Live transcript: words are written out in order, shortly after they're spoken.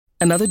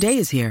Another day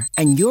is here,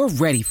 and you're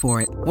ready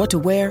for it. What to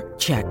wear?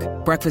 Check.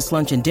 Breakfast,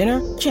 lunch, and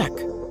dinner? Check.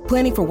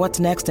 Planning for what's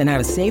next and how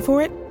to save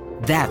for it?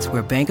 That's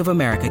where Bank of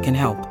America can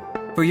help.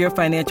 For your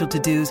financial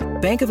to-dos,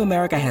 Bank of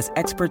America has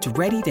experts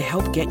ready to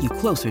help get you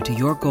closer to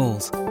your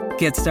goals.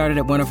 Get started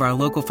at one of our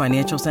local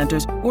financial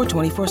centers or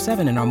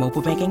 24/7 in our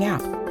mobile banking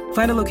app.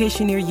 Find a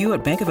location near you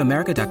at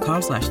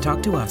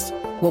bankofamerica.com/talktous.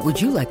 What would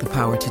you like the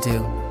power to do?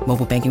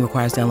 Mobile banking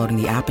requires downloading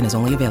the app and is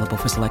only available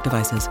for select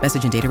devices.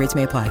 Message and data rates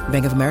may apply.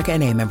 Bank of America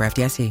NA, member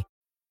FDIC.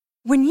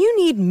 When you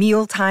need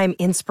mealtime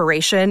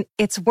inspiration,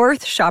 it's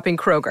worth shopping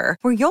Kroger,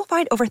 where you'll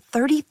find over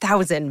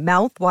 30,000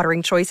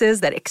 mouth-watering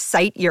choices that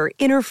excite your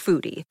inner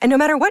foodie. And no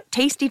matter what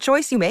tasty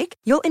choice you make,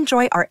 you'll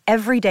enjoy our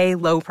everyday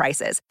low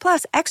prices,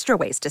 plus extra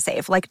ways to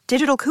save, like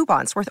digital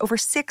coupons worth over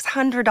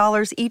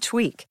 $600 each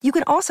week. You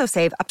can also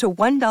save up to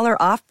 $1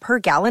 off per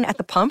gallon at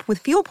the pump with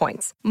fuel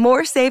points.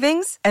 More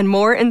savings and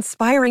more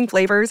inspiring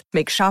flavors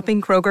make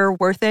shopping Kroger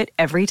worth it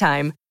every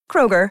time.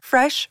 Kroger,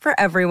 fresh for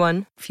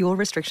everyone. Fuel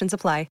restrictions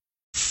apply.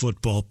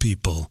 Football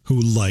people who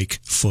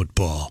like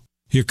football.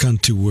 Here come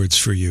two words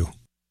for you.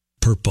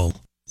 Purple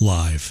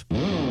Live.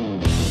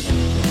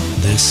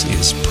 This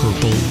is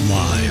Purple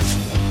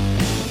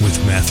Live with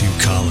Matthew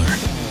Collar.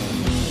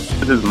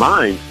 His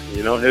mind,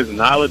 his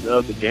knowledge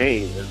of the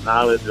game, his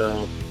knowledge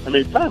of...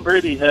 Tom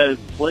Brady has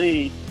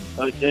played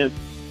against,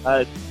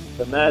 I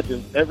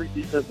imagine, every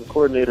defensive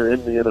coordinator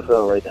in the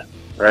NFL right now.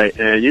 Right?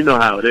 And you know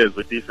how it is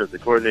with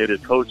defensive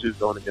coordinators, coaches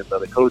going against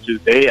other coaches.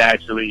 They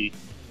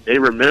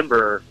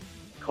remember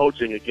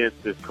coaching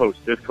against this coach.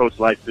 This coach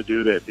likes to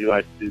do this. He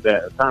likes to do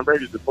that. Tom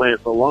Brady's been playing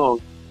so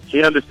long,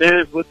 he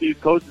understands what these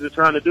coaches are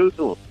trying to do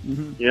to him.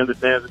 Mm-hmm. He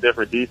understands the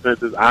different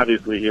defenses.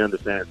 Obviously, he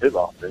understands his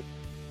offense.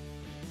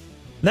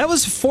 That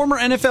was former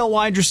NFL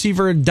wide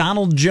receiver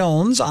Donald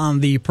Jones on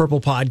the Purple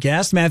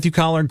Podcast. Matthew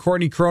Collar and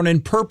Courtney Cronin.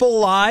 Purple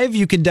Live.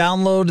 You can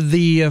download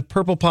the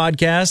Purple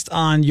Podcast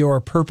on your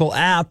Purple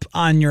app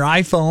on your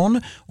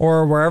iPhone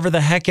or wherever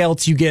the heck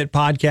else you get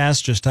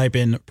podcasts. Just type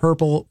in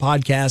Purple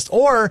Podcast.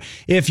 Or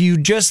if you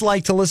just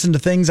like to listen to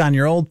things on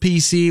your old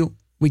PC,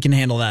 we can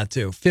handle that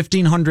too.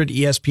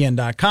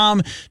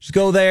 1500ESPN.com. Just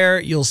go there.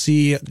 You'll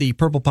see the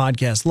Purple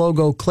Podcast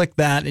logo. Click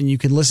that and you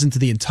can listen to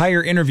the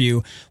entire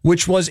interview,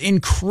 which was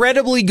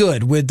incredibly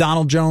good with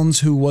Donald Jones,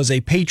 who was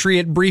a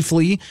Patriot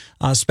briefly,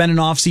 spent an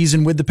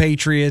offseason with the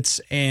Patriots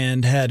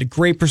and had a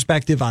great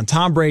perspective on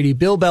Tom Brady,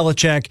 Bill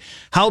Belichick,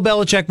 how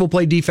Belichick will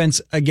play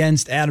defense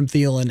against Adam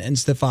Thielen and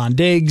Stephon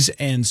Diggs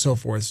and so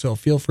forth. So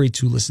feel free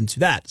to listen to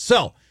that.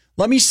 So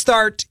let me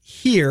start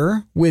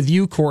here with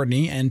you,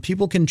 Courtney, and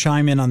people can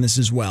chime in on this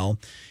as well,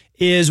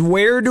 is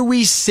where do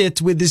we sit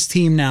with this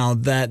team now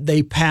that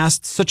they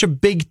passed such a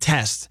big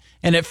test?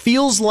 And it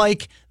feels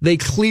like they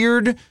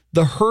cleared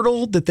the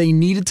hurdle that they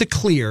needed to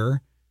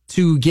clear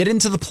to get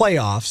into the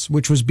playoffs,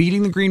 which was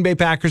beating the Green Bay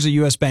Packers at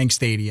US Bank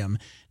Stadium.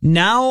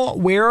 Now,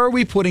 where are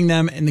we putting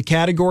them in the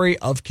category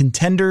of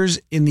contenders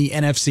in the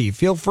NFC?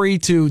 Feel free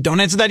to,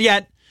 don't answer that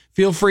yet.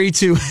 Feel free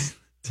to...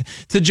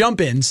 to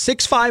jump in.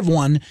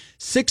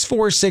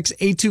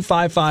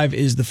 651-646-8255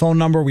 is the phone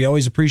number. We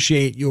always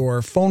appreciate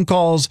your phone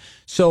calls.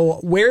 So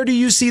where do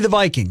you see the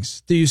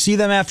Vikings? Do you see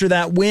them after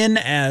that win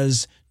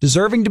as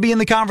deserving to be in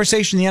the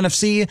conversation in the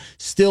NFC,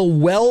 still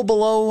well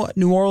below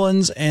New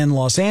Orleans and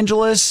Los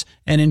Angeles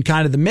and in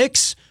kind of the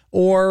mix,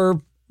 or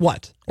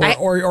what?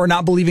 Or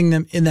not believing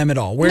them in them at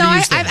all? Where do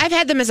you stand? I've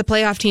had them as a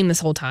playoff team this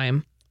whole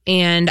time.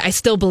 And I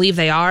still believe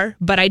they are,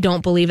 but I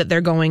don't believe that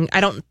they're going.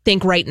 I don't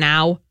think right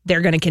now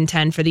they're going to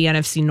contend for the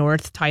NFC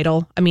North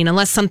title.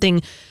 Unless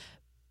something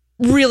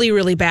really,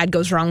 really bad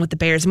goes wrong with the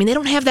Bears. They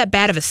don't have that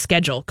bad of a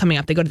schedule coming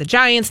up. They go to the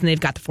Giants, and they've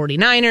got the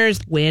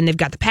 49ers, win. They've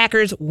got the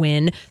Packers,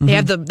 win. They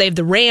have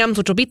the Rams,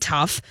 which will be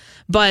tough.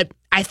 But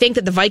I think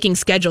that the Vikings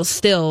schedule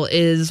still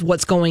is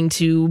what's going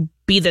to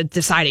be the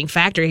deciding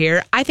factor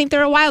here. I think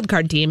they're a wild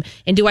card team.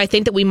 And do I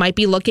think that we might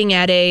be looking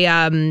at a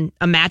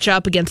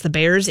matchup against the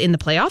Bears in the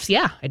playoffs?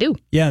 Yeah, I do.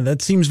 Yeah,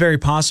 that seems very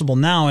possible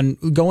now.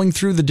 And going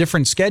through the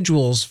different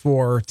schedules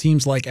for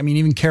teams like,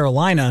 even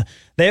Carolina,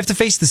 they have to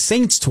face the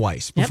Saints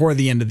twice before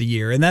the end of the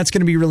year. And that's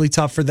going to be really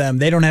tough for them.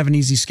 They don't have an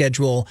easy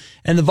schedule.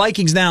 And the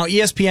Vikings now,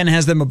 ESPN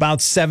has them about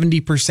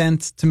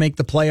 70% to make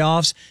the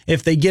playoffs.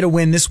 If they get a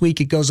win this week,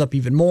 it goes up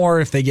even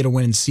more. If they get a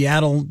win in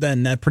Seattle,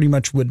 then that pretty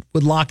much would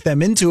lock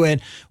them into it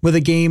with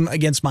a game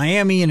against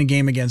Miami and a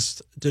game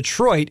against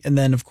Detroit. And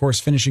then, of course,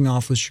 finishing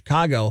off with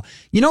Chicago.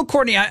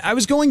 Courtney, I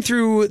was going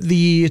through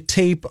the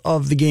tape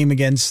of the game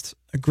against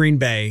Green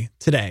Bay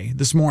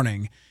this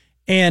morning.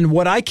 And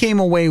what I came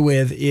away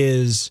with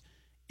is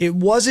it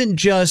wasn't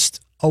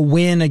just a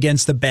win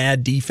against a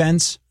bad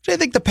defense. I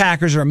think the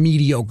Packers are a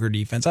mediocre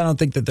defense. I don't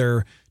think that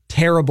they're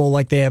terrible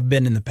like they have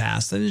been in the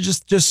past. They're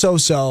just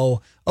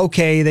so.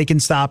 Okay, they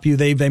can stop you.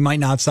 They might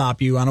not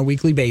stop you on a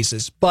weekly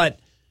basis. But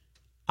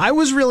I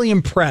was really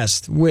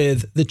impressed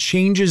with the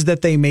changes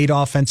that they made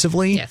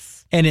offensively.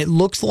 Yes. And it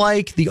looks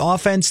like the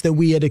offense that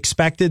we had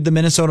expected the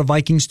Minnesota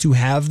Vikings to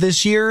have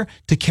this year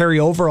to carry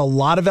over a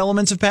lot of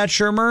elements of Pat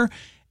Shurmur.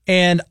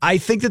 And I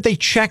think that they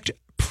checked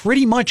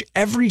pretty much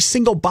every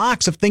single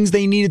box of things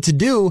they needed to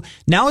do.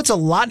 Now it's a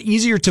lot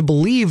easier to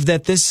believe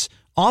that this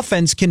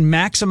offense can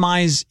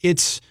maximize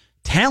its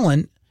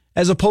talent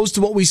as opposed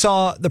to what we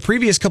saw the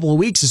previous couple of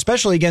weeks,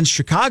 especially against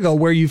Chicago,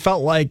 where you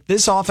felt like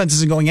this offense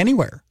isn't going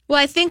anywhere. Well,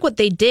 I think what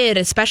they did,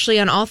 especially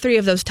on all three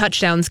of those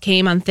touchdowns,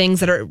 came on things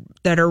that are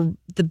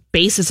the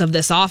basis of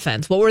this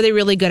offense. What were they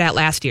really good at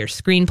last year?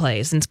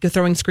 Screenplays and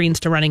throwing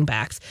screens to running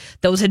backs.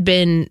 Those had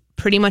been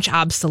pretty much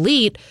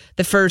obsolete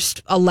the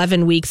first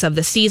 11 weeks of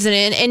the season.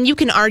 And you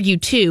can argue,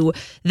 too,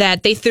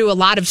 that they threw a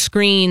lot of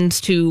screens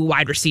to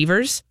wide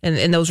receivers,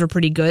 and those were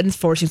pretty good,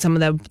 forcing some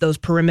of those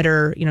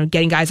perimeter,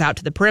 getting guys out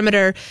to the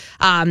perimeter.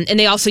 And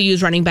they also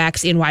use running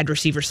backs in wide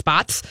receiver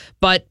spots.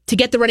 But to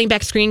get the running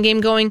back screen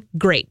game going,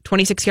 great.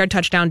 26-yard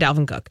touchdown,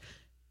 Dalvin Cook.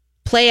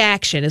 Play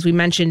action, as we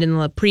mentioned in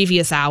the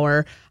previous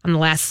hour on the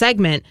last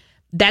segment,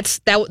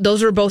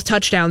 those were both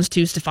touchdowns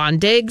to Stephon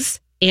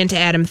Diggs and to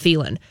Adam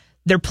Thielen.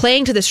 They're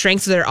playing to the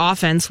strengths of their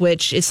offense,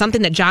 which is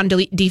something that John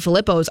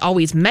DeFilippo has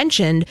always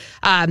mentioned.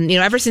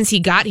 Ever since he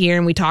got here,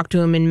 and we talked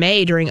to him in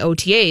May during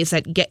OTAs,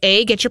 that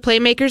get your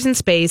playmakers in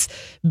space,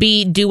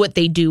 B, do what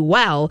they do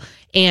well,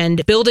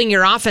 and building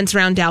your offense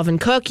around Dalvin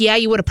Cook. Yeah,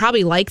 you would have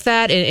probably liked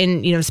that,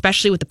 and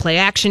especially with the play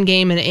action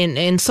game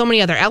and so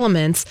many other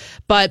elements,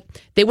 but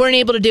they weren't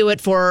able to do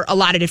it for a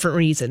lot of different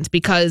reasons,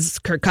 because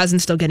Kirk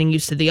Cousins still getting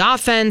used to the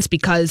offense,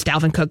 because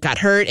Dalvin Cook got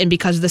hurt, and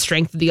because of the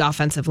strength of the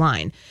offensive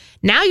line.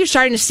 Now you're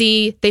starting to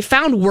see they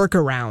found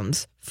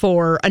workarounds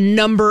for a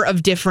number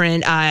of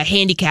different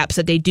handicaps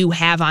that they do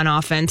have on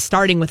offense,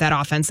 starting with that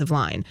offensive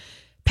line.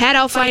 Pat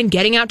Elflein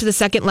getting out to the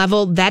second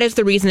level, that is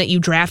the reason that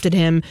you drafted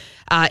him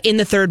in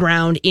the third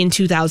round in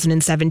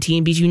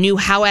 2017, because you knew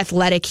how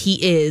athletic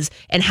he is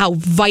and how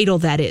vital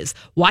that is.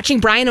 Watching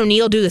Brian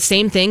O'Neill do the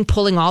same thing,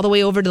 pulling all the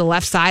way over to the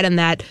left side on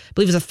that, I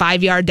believe it was a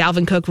 5-yard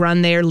Dalvin Cook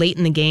run there late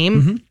in the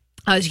game.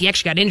 Mm-hmm. He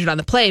actually got injured on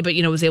the play, but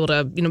was able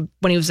to,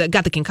 when he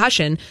got the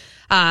concussion.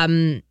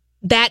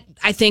 That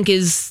I think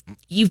is,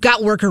 you've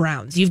got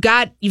workarounds. You've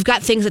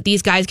got things that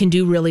these guys can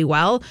do really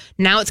well.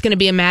 Now it's going to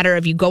be a matter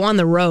of, you go on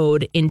the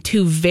road in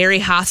two very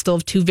hostile,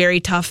 two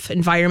very tough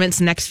environments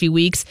the next few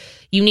weeks.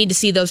 You need to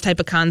see those type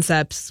of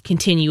concepts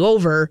continue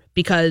over,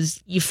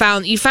 because you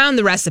found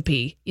the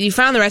recipe. You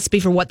found the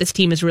recipe for what this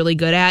team is really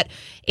good at,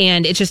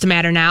 and it's just a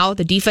matter now.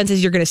 The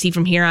defenses you're going to see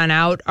from here on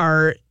out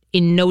are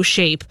in no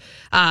shape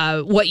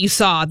what you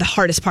saw the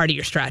hardest part of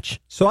your stretch.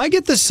 So I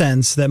get the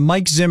sense that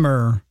Mike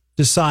Zimmer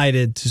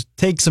decided to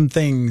take some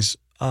things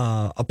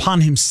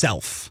upon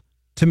himself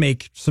to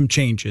make some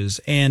changes,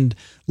 and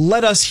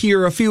let us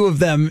hear a few of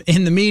them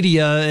in the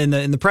media,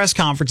 in the press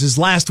conferences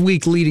last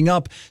week leading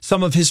up,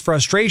 some of his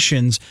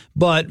frustrations.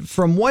 But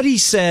from what he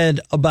said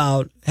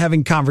about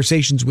having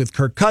conversations with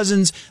Kirk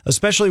Cousins,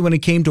 especially when it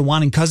came to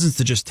wanting Cousins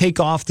to just take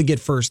off to get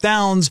first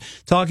downs,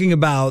 talking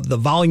about the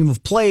volume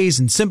of plays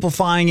and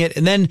simplifying it,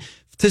 and then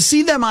to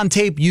see them on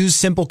tape use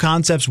simple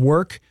concepts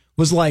work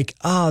was like,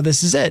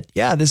 this is it.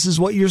 Yeah, this is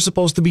what you're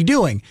supposed to be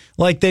doing.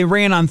 Like, they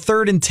ran on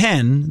 3rd and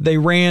 10, they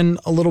ran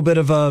a little bit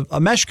of a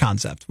mesh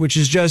concept, which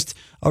is just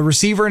a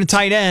receiver and a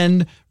tight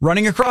end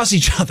running across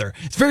each other.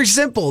 It's very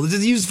simple.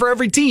 It's used for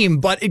every team,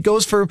 but it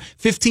goes for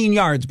 15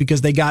 yards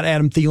because they got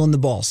Adam Thielen the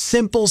ball.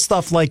 Simple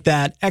stuff like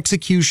that.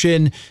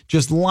 Execution,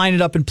 just line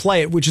it up and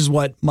play it, which is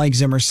what Mike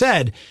Zimmer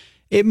said.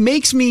 It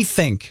makes me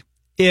think,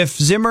 if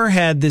Zimmer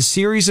had this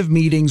series of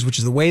meetings, which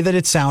is the way that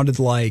it sounded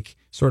like,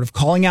 sort of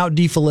calling out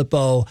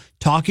DeFilippo,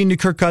 talking to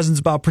Kirk Cousins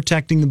about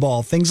protecting the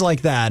ball, things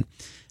like that,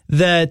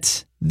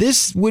 that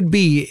this would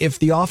be, if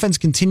the offense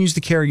continues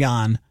to carry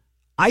on,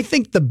 I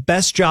think the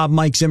best job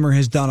Mike Zimmer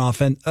has done,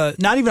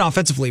 not even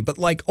offensively, but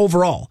like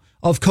overall,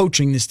 of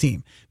coaching this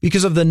team,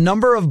 because of the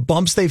number of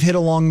bumps they've hit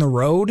along the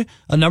road,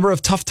 a number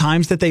of tough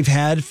times that they've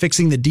had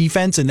fixing the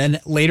defense and then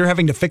later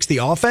having to fix the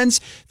offense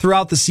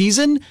throughout the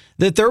season,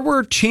 that there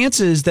were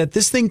chances that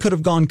this thing could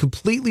have gone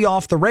completely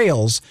off the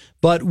rails,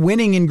 but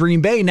winning in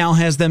Green Bay now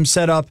has them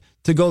set up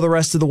to go the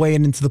rest of the way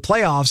and into the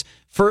playoffs.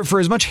 For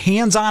as much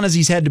hands-on as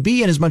he's had to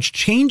be and as much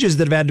changes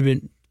that have had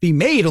to be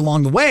made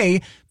along the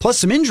way, plus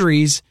some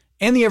injuries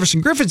and the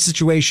Everson Griffin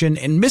situation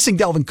and missing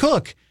Dalvin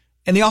Cook,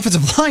 and the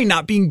offensive line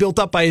not being built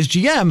up by his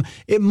GM,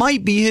 it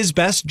might be his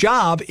best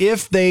job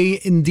if they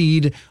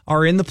indeed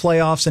are in the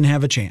playoffs and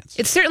have a chance.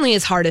 It's certainly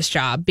his hardest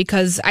job,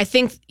 because I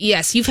think,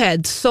 yes, you've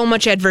had so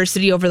much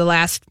adversity over the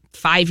last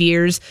 5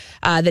 years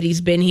that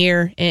he's been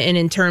here, and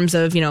in terms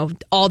of,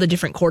 all the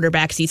different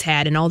quarterbacks he's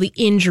had and all the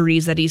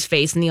injuries that he's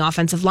faced in the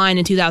offensive line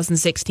in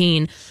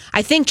 2016.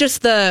 I think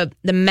just the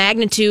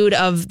magnitude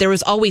of, there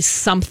was always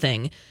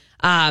something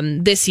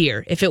this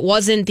year. If it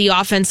wasn't the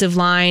offensive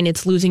line,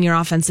 it's losing your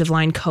offensive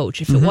line coach.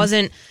 If it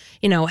wasn't,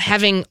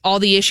 having all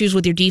the issues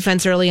with your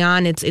defense early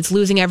on, it's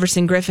losing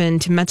Everson Griffin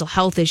to mental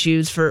health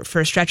issues for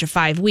a stretch of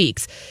 5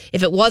 weeks.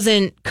 If it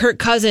wasn't Kirk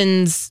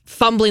Cousins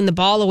fumbling the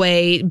ball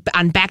away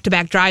on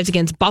back-to-back drives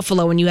against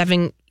Buffalo and you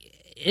having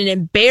an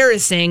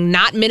embarrassing,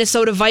 not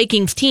Minnesota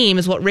Vikings team,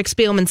 is what Rick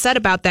Spielman said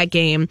about that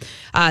game,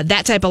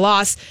 that type of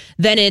loss,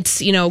 then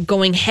it's,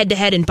 going head to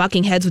head and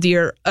bucking heads with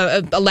your,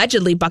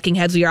 allegedly bucking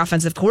heads with your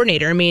offensive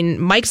coordinator. I mean,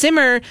 Mike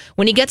Zimmer,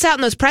 when he gets out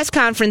in those press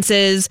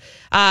conferences,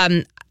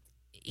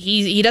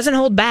 he doesn't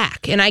hold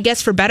back. And I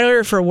guess for better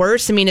or for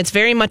worse, I mean, it's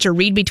very much a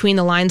read between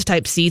the lines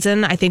type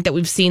season. I think that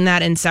we've seen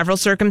that in several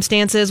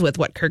circumstances with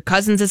what Kirk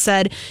Cousins has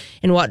said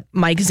and what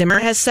Mike Zimmer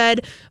has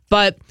said.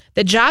 But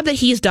the job that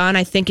he's done,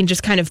 I think, in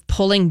just kind of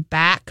pulling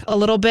back a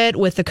little bit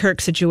with the Kirk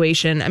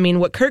situation. I mean,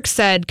 what Kirk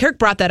said, Kirk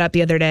brought that up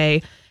the other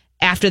day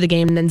after the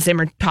game, and then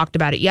Zimmer talked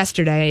about it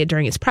yesterday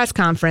during his press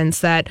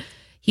conference, that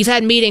he's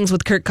had meetings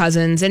with Kirk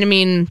Cousins. And I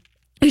mean,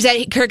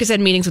 Kirk has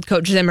had meetings with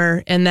Coach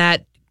Zimmer, and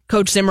that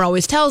Coach Zimmer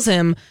always tells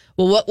him,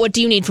 well, what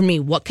do you need from me?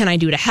 What can I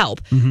do to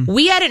help? Mm-hmm.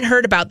 We hadn't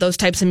heard about those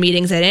types of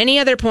meetings at any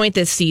other point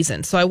this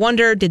season. So I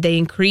wonder, did they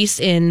increase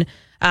in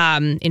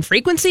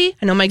frequency?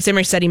 I know Mike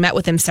Zimmer said he met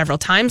with him several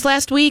times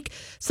last week.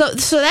 So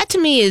that to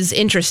me is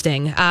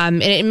interesting.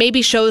 And it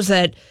maybe shows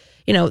that,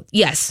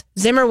 yes,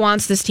 Zimmer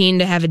wants this team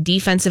to have a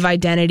defensive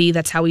identity.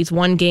 That's how he's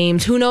won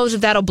games. Who knows if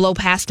that'll blow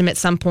past him at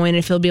some point,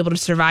 if he'll be able to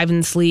survive in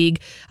this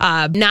league,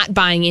 not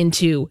buying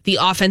into the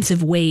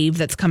offensive wave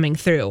that's coming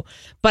through.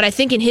 But I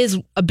think in his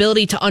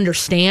ability to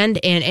understand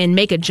and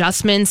make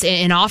adjustments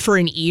and offer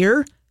an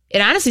ear, it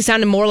honestly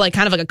sounded more like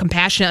kind of like a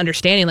compassionate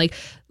understanding, like,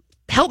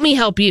 help me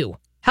help you.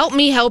 Help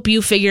me help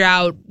you figure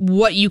out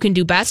what you can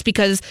do best,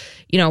 because,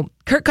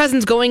 Kirk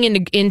Cousins going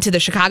into the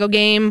Chicago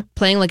game,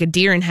 playing like a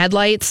deer in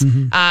headlights,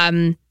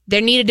 there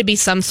needed to be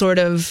some sort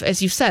of,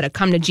 as you said, a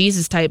come to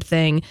Jesus type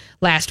thing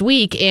last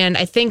week. And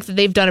I think that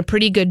they've done a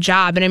pretty good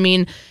job. And I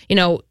mean,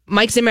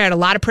 Mike Zimmer had a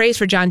lot of praise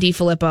for John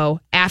DeFilippo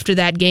after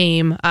that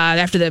game,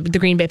 after the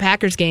Green Bay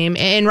Packers game,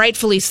 and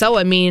rightfully so.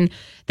 I mean,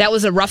 that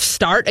was a rough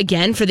start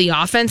again for the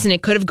offense, and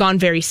it could have gone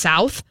very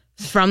south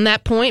from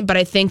that point. But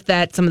I think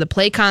that some of the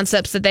play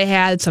concepts that they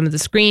had, some of the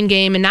screen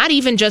game, and not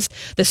even just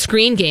the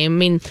screen game. I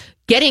mean,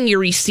 getting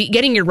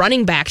your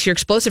running backs, your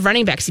explosive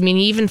running backs. I mean,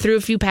 he even threw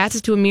a few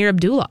passes to Amir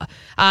Abdullah.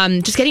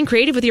 Just getting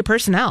creative with your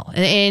personnel.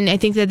 And I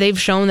think that they've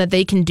shown that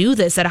they can do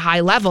this at a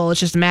high level. It's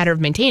just a matter of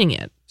maintaining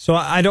it. So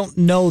I don't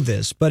know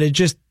this, but it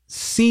just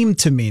seemed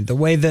to me, the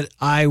way that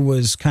I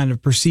was kind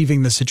of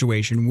perceiving the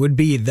situation would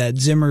be that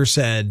Zimmer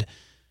said,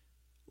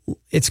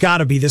 it's got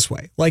to be this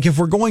way. Like, if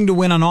we're going to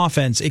win on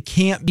offense, it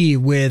can't be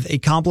with a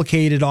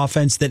complicated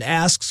offense that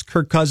asks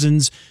Kirk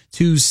Cousins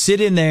to sit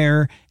in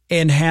there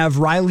and have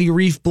Riley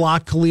Reif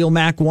block Khalil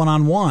Mack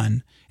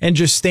one-on-one and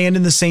just stand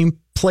in the same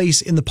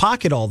place in the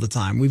pocket all the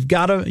time. We've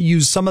got to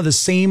use some of the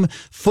same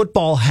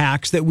football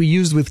hacks that we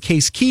used with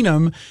Case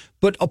Keenum,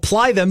 but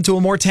apply them to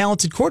a more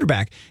talented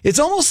quarterback. It's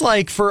almost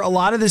like for a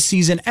lot of this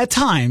season, at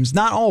times,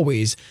 not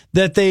always,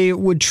 that they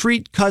would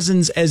treat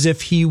Cousins as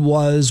if he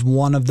was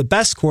one of the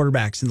best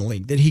quarterbacks in the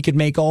league, that he could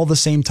make all the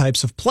same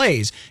types of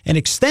plays and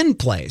extend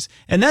plays.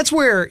 And that's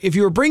where, if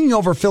you were bringing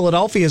over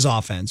Philadelphia's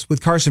offense with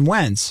Carson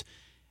Wentz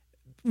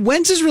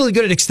is really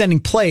good at extending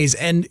plays,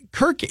 and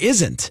Kirk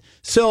isn't.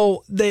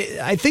 So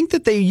I think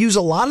that they use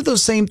a lot of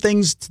those same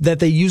things that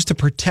they use to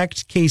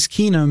protect Case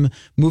Keenum,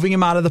 moving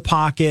him out of the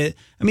pocket.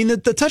 I mean, the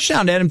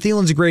touchdown to Adam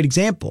Thielen's a great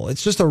example.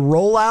 It's just a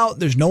rollout.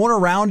 There's no one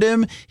around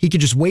him. He could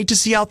just wait to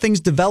see how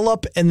things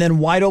develop, and then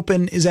wide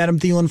open is Adam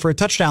Thielen for a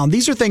touchdown.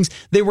 These are things,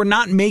 they were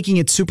not making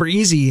it super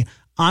easy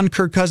on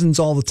Kirk Cousins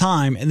all the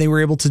time, and they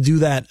were able to do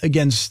that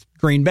against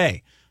Green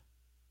Bay.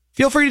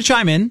 Feel free to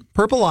chime in.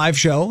 Purple Live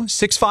Show,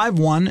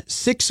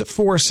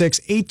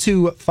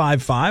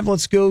 651-646-8255.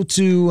 Let's go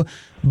to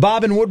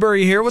Bob in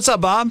Woodbury here. What's up,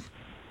 Bob?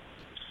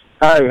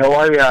 Hi, how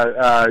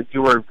are you?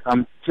 You were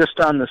just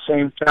on the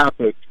same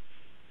topic.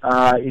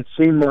 It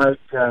seemed like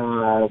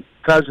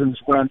Cousins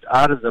went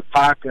out of the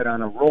pocket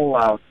on a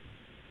rollout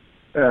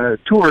 2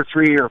 or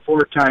 3 or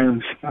 4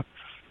 times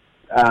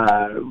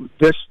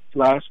this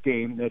last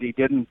game that he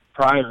didn't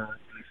prior to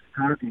the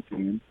Chicago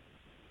game.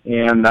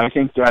 And I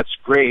think that's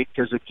great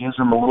because it gives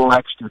him a little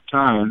extra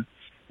time.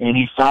 And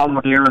he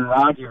followed Aaron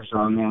Rodgers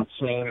on that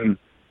same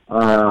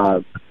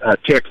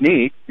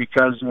technique,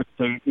 because if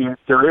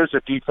there is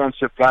a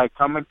defensive guy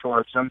coming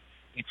towards him,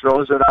 he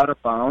throws it out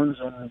of bounds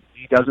and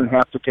he doesn't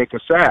have to take a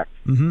sack.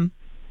 Mm-hmm.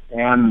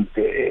 And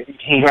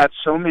he had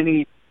so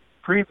many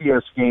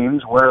previous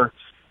games where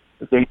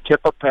they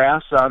tip a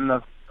pass on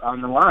the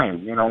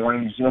line,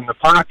 when he's in the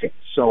pocket.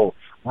 So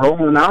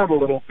rolling out a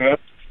little bit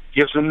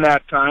gives him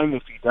that time.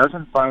 If he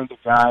doesn't find a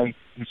guy,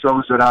 he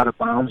throws it out of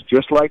bounds,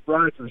 just like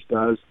Rodgers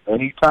does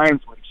many times.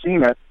 We've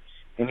seen it,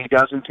 and he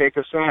doesn't take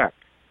a sack.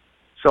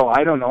 So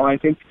I don't know. I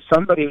think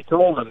somebody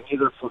told him,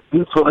 either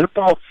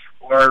Filippo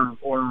or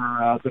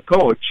the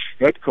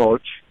head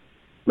coach,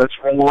 let's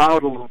roll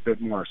out a little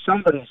bit more.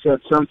 Somebody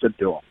said something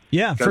to him.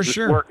 Yeah, for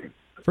sure. Working.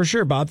 For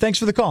sure, Bob. Thanks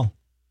for the call.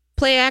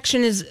 Play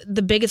action is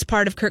the biggest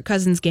part of Kirk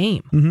Cousins'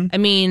 game. Mm-hmm. I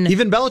mean,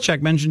 even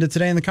Belichick mentioned it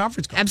today in the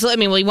conference call. Absolutely. I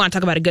mean, well, you want to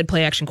talk about a good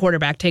play action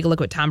quarterback, take a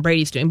look at what Tom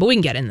Brady's doing, but we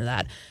can get into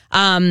that.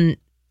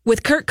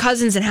 with Kirk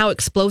Cousins and how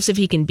explosive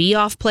he can be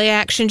off play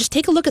action, just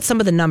take a look at some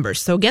of the numbers.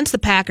 So against the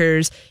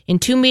Packers, in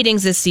 2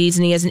 meetings this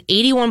season, he has an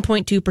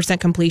 81.2%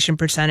 completion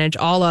percentage.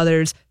 All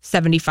others,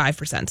 75%.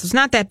 So it's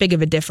not that big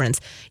of a difference.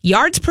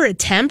 Yards per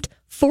attempt,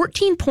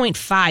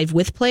 14.5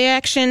 with play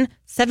action,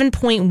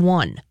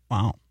 7.1.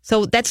 Wow.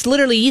 So that's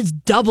literally, he's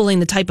doubling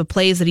the type of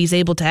plays that he's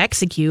able to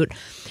execute.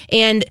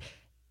 And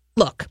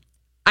look,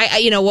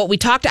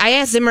 I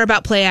asked Zimmer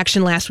about play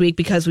action last week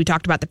because we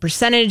talked about the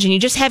percentage and you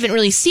just haven't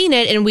really seen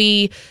it. And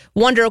we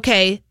wonder,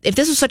 okay, if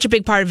this was such a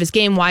big part of his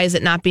game, why is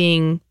it not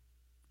being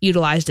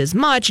utilized as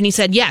much? And he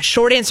said, yeah,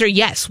 short answer,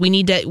 yes, we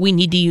need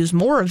to use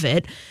more of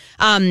it.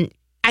 I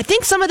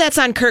think some of that's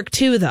on Kirk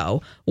too,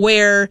 though,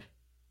 where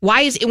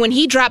when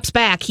he drops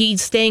back,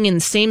 he's staying in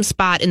the same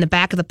spot in the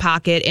back of the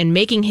pocket and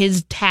making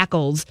his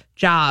tackle's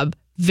job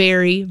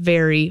very,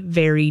 very,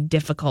 very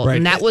difficult. Right.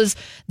 And that was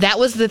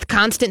the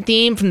constant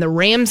theme from the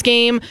Rams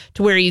game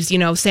to where he's,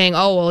 saying,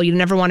 oh, well, you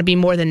never want to be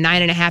more than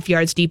 9.5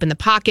 yards deep in the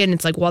pocket. And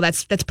it's like, well,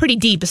 that's pretty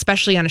deep,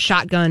 especially on a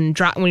shotgun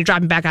when you're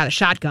dropping back out of the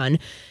shotgun.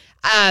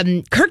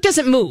 Kirk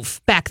doesn't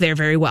move back there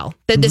very well.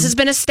 This has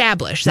been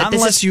established. Not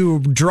unless you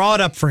draw it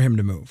up for him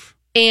to move.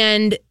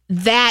 And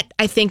that,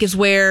 I think, is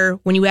where,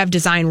 when you have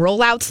design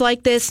rollouts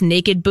like this,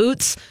 naked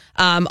boots,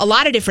 a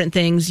lot of different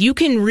things, you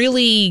can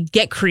really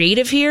get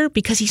creative here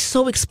because he's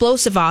so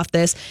explosive off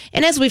this.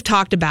 And as we've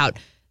talked about,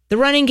 the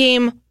running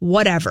game,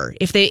 whatever.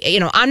 If they,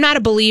 I'm not a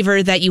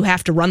believer that you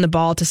have to run the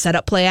ball to set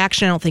up play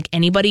action. I don't think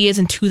anybody is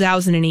in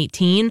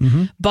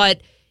 2018.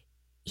 But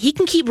he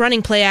can keep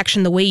running play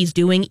action the way he's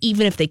doing,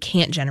 even if they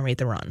can't generate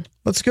the run.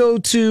 Let's go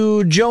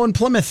to Joe in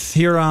Plymouth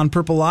here on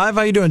Purple Live.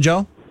 How you doing,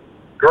 Joe?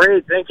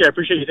 Great, thank you. I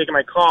appreciate you taking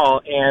my call.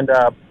 And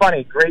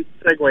great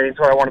segue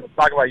into what I wanted to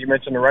talk about. You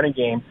mentioned the running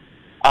game.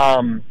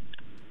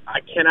 I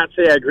cannot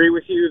say I agree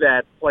with you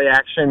that play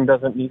action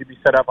doesn't need to be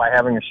set up by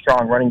having a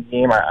strong running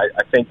game. I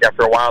think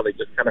after a while they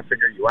just kind of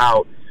figure you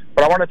out.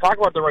 But I want to talk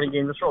about the running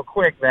game just real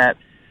quick, that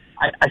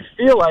I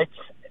feel like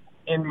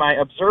in my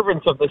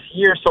observance of this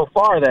year so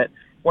far that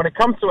when it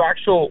comes to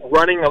actual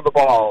running of the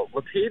ball,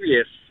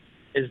 Latavius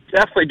is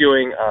definitely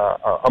doing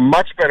a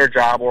much better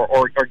job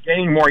or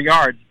gaining more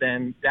yards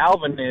than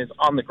Dalvin is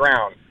on the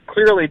ground.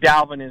 Clearly,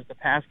 Dalvin is the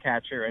pass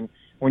catcher, and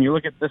when you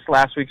look at this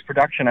last week's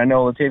production, I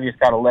know Latavius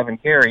got 11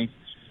 carries,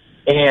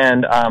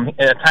 and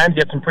at times he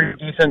had some pretty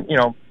decent,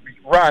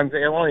 runs.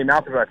 It only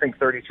amounted to, I think,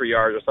 33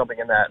 yards or something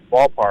in that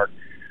ballpark.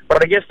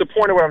 But I guess the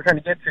point of what I'm trying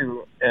to get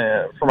to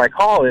for my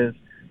call is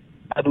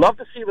I'd love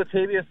to see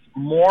Latavius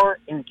more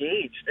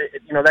engaged.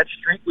 That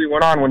streak we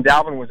went on when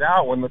Dalvin was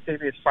out, when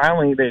Latavius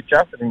they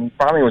adjusted and he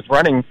finally was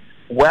running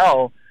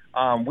well,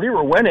 we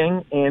were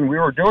winning and we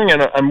were doing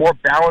a more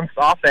balanced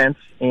offense.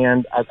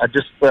 And I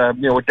just,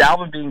 with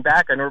Dalvin being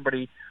back, I know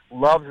everybody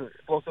loves his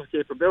explosive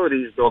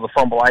capabilities, though the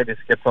fumbleitis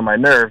gets on my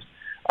nerves.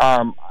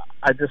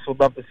 I just would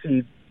love to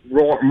see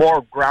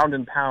more ground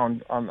and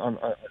pound on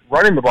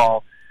running the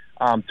ball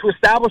to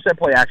establish that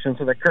play action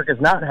so that Kirk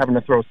is not having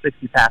to throw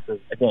 60 passes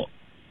a game.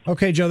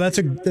 Okay, Joe, that's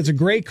a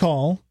great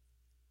call,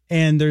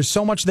 and there's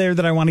so much there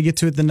that I want to get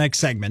to at the next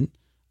segment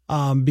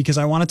because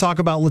I want to talk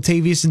about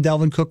Latavius and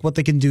Dalvin Cook, what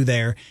they can do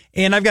there.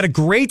 And I've got a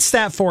great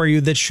stat for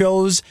you that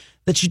shows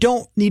that you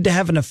don't need to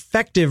have an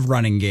effective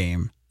running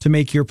game to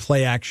make your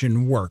play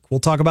action work. We'll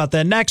talk about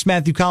that next.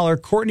 Matthew Collar,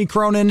 Courtney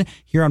Cronin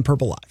here on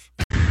Purple Live.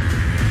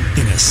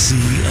 In a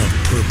sea of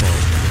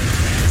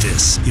purple,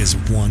 this is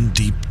One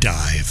Deep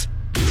Dive.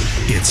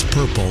 It's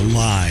Purple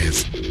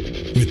Live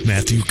with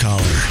Matthew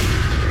Collar.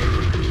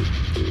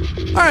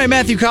 All right,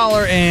 Matthew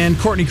Collar and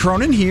Courtney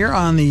Cronin here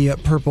on the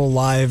Purple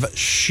Live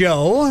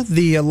show,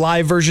 the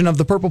live version of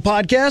the Purple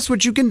Podcast,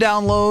 which you can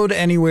download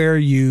anywhere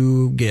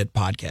you get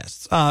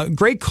podcasts.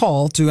 Great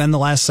call to end the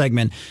last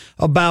segment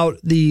about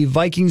the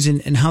Vikings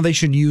and how they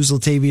should use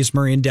Latavius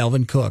Murray and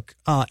Dalvin Cook,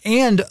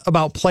 and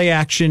about play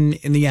action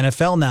in the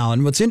NFL now.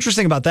 And what's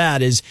interesting about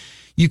that is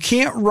you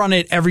can't run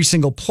it every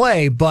single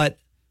play, but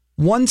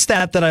one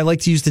stat that I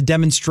like to use to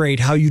demonstrate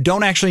how you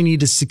don't actually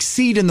need to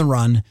succeed in the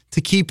run to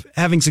keep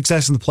having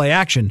success in the play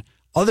action,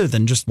 other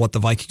than just what the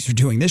Vikings are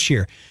doing this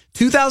year.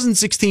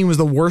 2016 was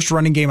the worst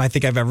running game I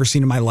think I've ever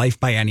seen in my life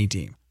by any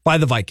team, by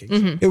the Vikings.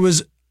 Mm-hmm. It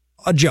was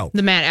a joke.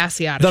 The Matt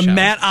Asiata show.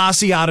 Matt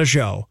Asiata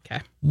show.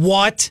 Okay.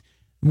 What?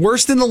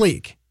 Worst in the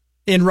league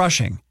in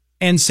rushing.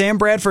 And Sam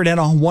Bradford had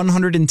a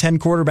 110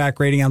 quarterback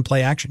rating on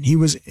play action. He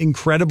was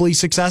incredibly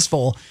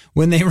successful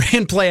when they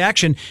ran play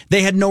action.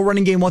 They had no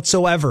running game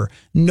whatsoever.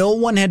 No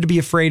one had to be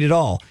afraid at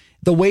all.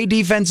 The way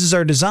defenses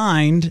are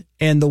designed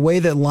and the way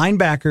that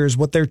linebackers,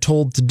 what they're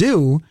told to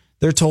do,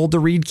 they're told to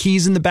read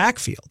keys in the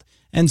backfield.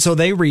 And so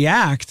they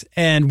react,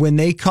 and when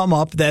they come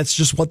up, that's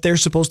just what they're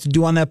supposed to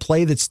do on that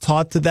play that's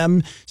taught to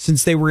them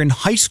since they were in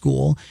high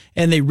school,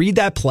 and they read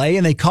that play,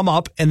 and they come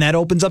up, and that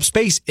opens up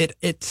space.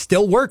 It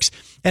still works.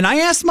 And I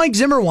asked Mike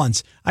Zimmer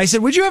once, I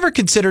said, would you ever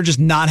consider just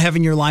not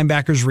having your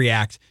linebackers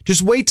react?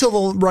 Just wait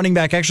till the running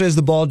back actually has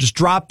the ball, just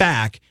drop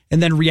back, and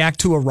then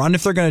react to a run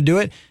if they're going to do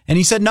it? And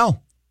he said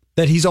no.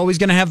 That he's always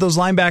going to have those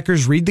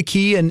linebackers read the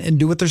key and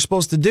do what they're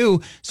supposed to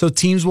do, so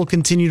teams will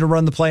continue to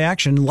run the play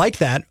action like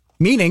that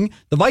meaning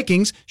the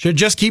Vikings should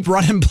just keep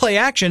running play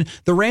action.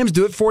 The Rams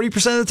do it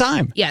 40% of the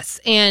time. Yes,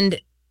 and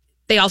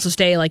they also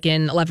stay like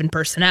in 11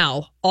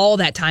 personnel all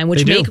that time,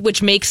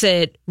 which makes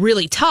it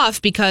really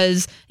tough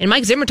because, and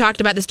Mike Zimmer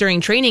talked about this during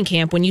training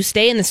camp, when you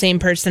stay in the same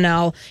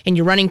personnel and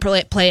you're running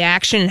play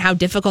action and how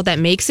difficult that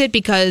makes it,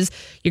 because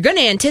you're going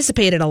to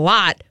anticipate it a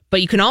lot,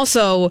 but you can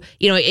also,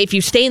 if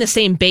you stay in the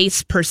same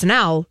base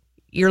personnel,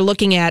 you're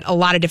looking at a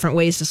lot of different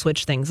ways to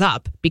switch things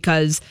up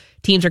because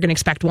teams are going to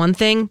expect one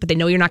thing, but they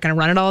know you're not going to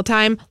run it all the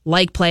time,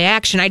 like play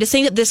action. I just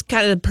think that this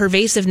kind of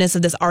pervasiveness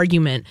of this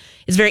argument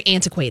is very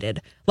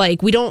antiquated.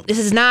 This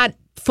is not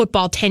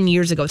football 10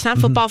 years ago. It's not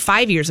football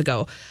 5 years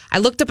ago. I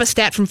looked up a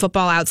stat from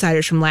Football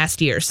Outsiders from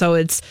last year. So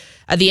it's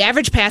the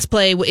average pass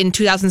play in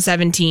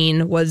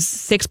 2017 was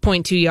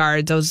 6.2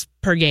 yards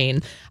per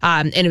gain.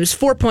 And it was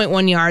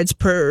 4.1 yards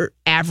per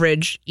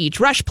average each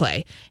rush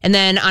play. And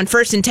then on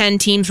 1st and 10,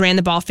 teams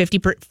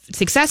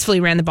successfully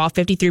ran the ball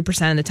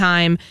 53% of the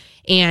time.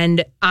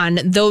 And on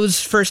those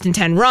 1st and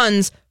 10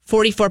 runs,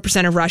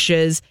 44% of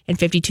rushes and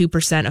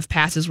 52% of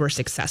passes were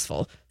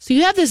successful. So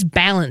you have this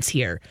balance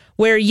here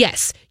where,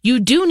 yes, you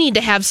do need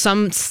to have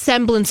some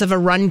semblance of a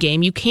run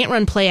game. You can't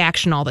run play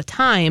action all the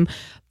time,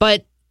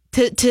 but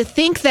to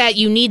think that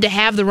you need to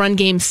have the run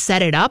game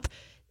set it up.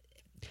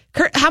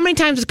 How many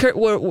times was Kirk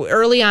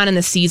early on in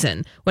the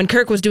season when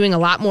Kirk Cousins was doing a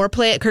lot more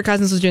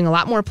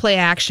play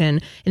action,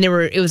 and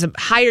it was a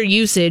higher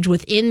usage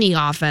within the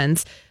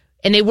offense,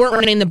 and they weren't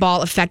running the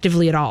ball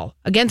effectively at all.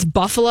 Against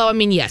Buffalo,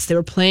 yes, they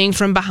were playing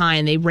from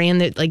behind. They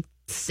they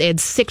had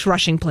 6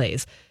 rushing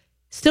plays.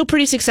 Still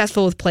pretty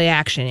successful with play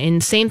action.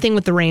 And same thing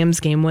with the Rams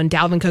game when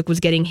Dalvin Cook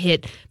was getting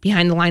hit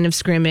behind the line of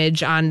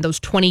scrimmage on those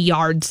 20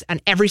 yards, on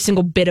every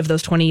single bit of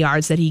those 20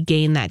 yards that he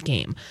gained that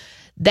game.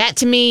 That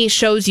to me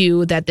shows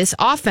you that this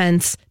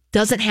offense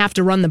doesn't have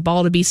to run the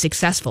ball to be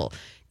successful.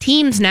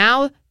 Teams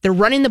now, they're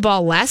running the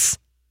ball less,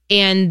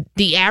 and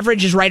the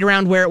average is right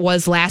around where it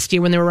was last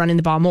year when they were running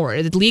the ball more.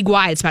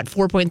 League-wide, it's about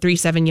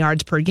 4.37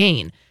 yards per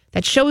gain.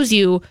 That shows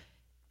you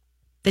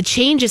the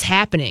change is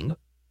happening.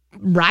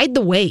 Ride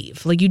the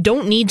wave. You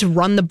don't need to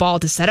run the ball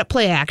to set up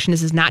play action.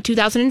 This is not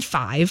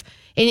 2005.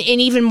 And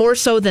even more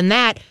so than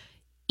that,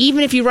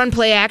 even if you run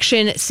play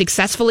action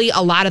successfully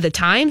a lot of the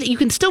time, you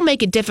can still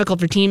make it difficult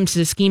for teams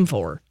to scheme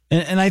for.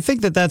 And I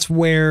think that's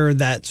where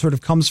that sort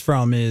of comes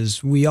from,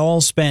 is we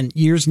all spent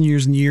years and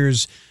years and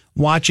years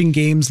watching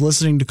games,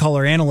 listening to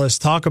color analysts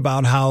talk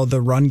about how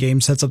the run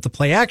game sets up the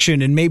play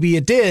action, and maybe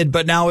it did,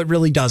 but now it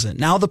really doesn't.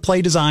 Now the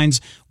play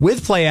designs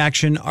with play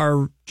action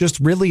are just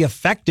really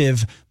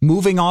effective,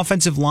 moving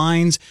offensive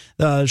lines.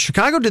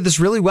 Chicago did this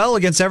really well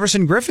against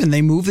Everson Griffin.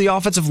 They moved the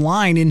offensive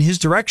line in his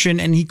direction,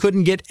 and he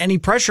couldn't get any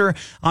pressure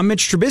on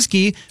Mitch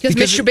Trubisky. Because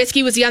Mitch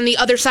Trubisky was on the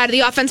other side of the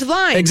offensive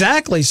line.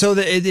 Exactly. So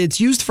it's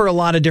used for a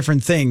lot of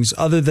different things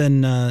other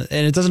than, and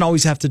it doesn't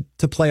always have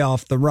to play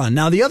off the run.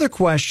 Now, the other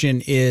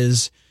question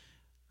is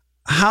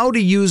how to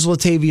use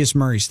Latavius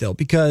Murray still,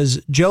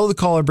 because Joe, the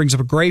caller, brings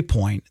up a great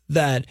point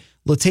that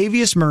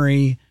Latavius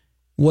Murray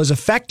was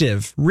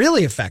effective,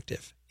 really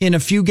effective, in a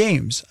few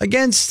games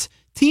against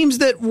teams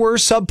that were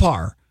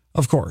subpar,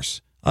 of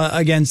course.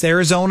 Against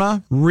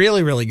Arizona,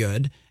 really, really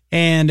good.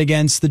 And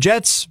against the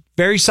Jets,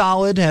 very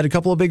solid, had a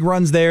couple of big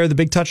runs there, the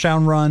big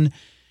touchdown run.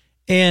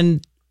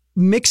 And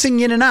mixing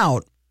in and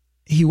out,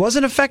 he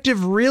wasn't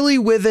effective really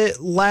with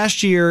it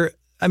last year.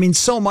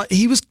 So much.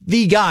 He was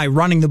the guy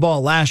running the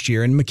ball last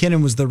year, and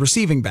McKinnon was the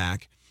receiving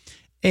back.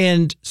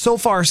 And so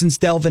far, since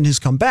Delvin has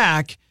come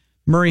back,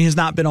 Murray has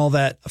not been all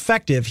that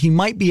effective. He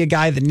might be a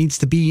guy that needs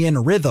to be in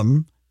a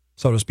rhythm,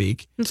 so to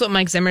speak. That's what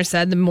Mike Zimmer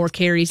said. The more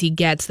carries he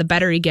gets, the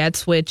better he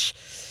gets, which...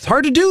 It's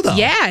hard to do, though.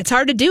 Yeah, it's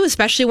hard to do,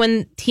 especially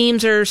when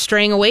teams are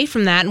straying away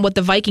from that. And what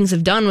the Vikings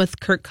have done with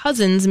Kirk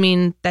Cousins,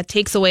 that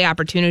takes away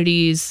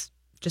opportunities,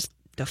 just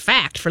a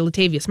fact, for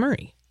Latavius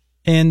Murray.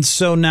 And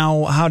so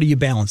now, how do you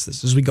balance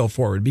this as we go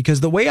forward?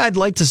 Because the way I'd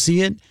like to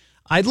see it,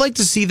 I'd like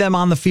to see them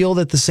on the field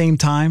at the same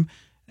time.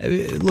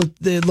 Look,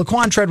 the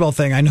Laquan Treadwell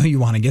thing, I know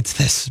you want to get to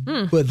this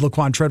with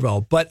Laquan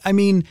Treadwell, but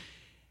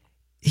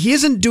he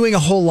isn't doing a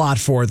whole lot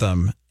for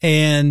them.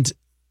 And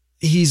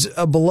he's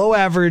a below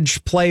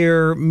average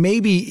player,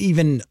 maybe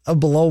even a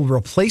below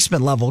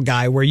replacement level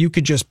guy where you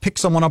could just pick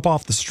someone up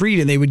off the street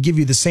and they would give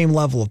you the same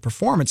level of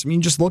performance.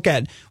 Just look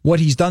at what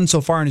he's done so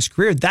far in his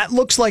career. That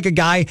looks like a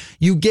guy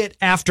you get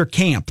after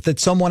camp that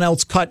someone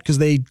else cut because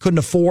they couldn't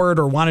afford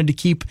or wanted to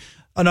keep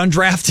an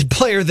undrafted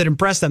player that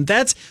impressed them.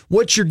 That's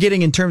what you're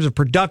getting in terms of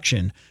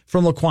production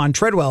from Laquan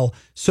Treadwell.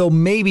 So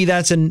maybe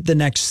that's the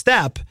next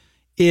step,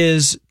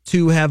 is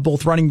to have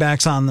both running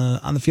backs on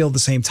the field at the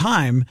same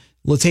time,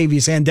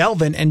 Latavius and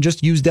Delvin, and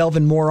just use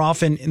Delvin more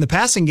often in the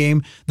passing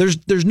game.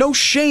 There's no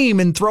shame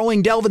in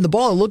throwing Delvin the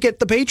ball. Look at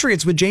the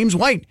Patriots with James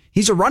White.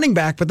 He's a running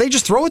back, but they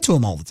just throw it to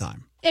him all the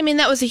time.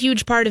 That was a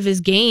huge part of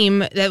his game.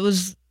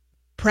 That's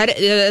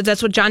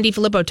what John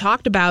DeFilippo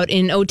talked about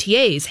in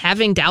OTAs,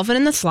 having Dalvin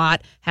in the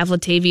slot, have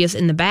Latavius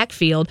in the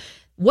backfield.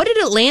 What did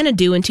Atlanta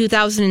do in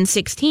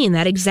 2016?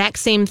 That exact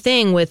same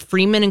thing with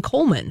Freeman and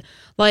Coleman.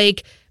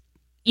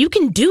 you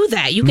can do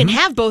that. You can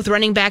have both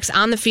running backs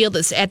on the field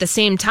at the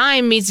same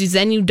time. Means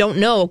then you don't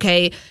know,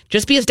 okay,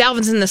 just because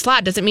Dalvin's in the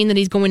slot doesn't mean that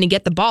he's going to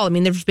get the ball. I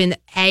mean, there's been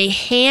a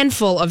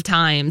handful of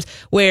times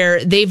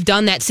where they've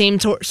done that same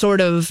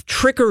sort of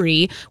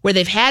trickery where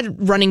they've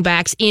had running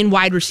backs in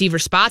wide receiver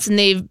spots and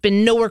they've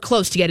been nowhere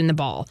close to getting the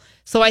ball.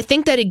 So I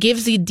think that it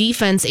gives the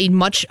defense a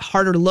much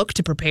harder look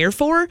to prepare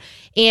for,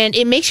 and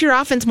it makes your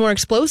offense more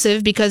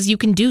explosive because you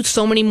can do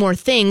so many more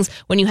things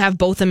when you have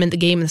both of them in the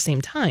game at the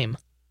same time.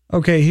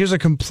 Okay, here's a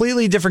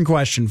completely different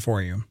question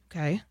for you.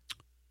 Okay.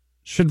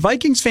 Should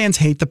Vikings fans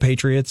hate the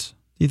Patriots,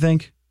 do you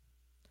think?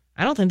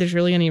 I don't think there's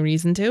really any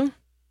reason to.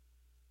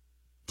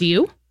 Do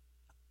you?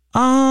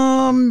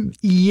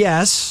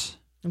 Yes.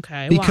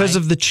 Okay, because why?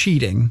 of the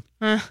cheating.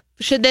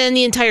 Should then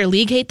the entire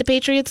league hate the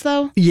Patriots,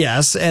 though?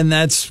 Yes, and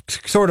that's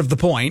sort of the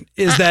point,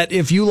 is that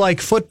if you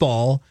like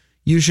football,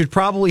 you should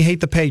probably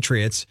hate the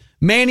Patriots.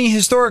 Manny,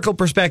 historical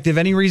perspective,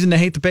 any reason to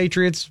hate the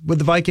Patriots with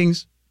the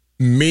Vikings?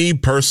 Me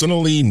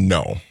personally,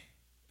 no.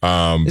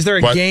 Is there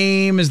a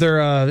game? Is there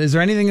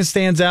anything that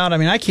stands out? I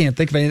mean, I can't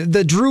think of anything.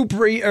 The Drew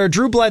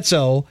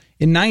Bledsoe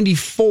in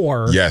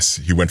 '94. Yes,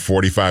 he went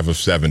 45 of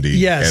 70.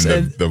 Yes,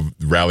 and the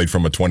rallied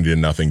from a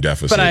 20-0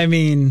 deficit. But I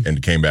mean,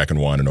 and came back and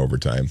won in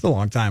overtime. It's a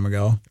long time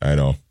ago. I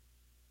know.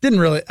 Did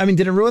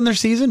it ruin their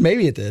season?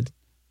 Maybe it did.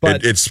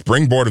 But it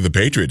springboarded the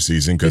Patriots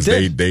season because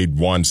they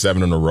won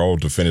 7 in a row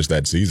to finish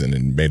that season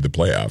and made the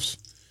playoffs.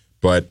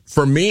 But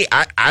for me,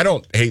 I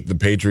don't hate the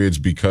Patriots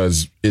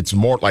because it's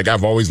more like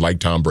I've always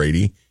liked Tom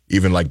Brady,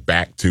 even like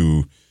back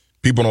to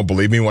people don't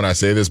believe me when I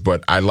say this,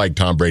 but I liked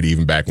Tom Brady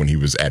even back when he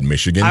was at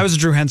Michigan. I was a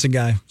Drew Henson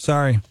guy.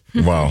 Sorry.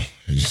 Well,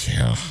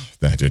 yeah,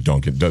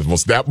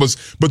 that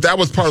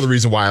was part of the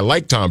reason why I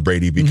like Tom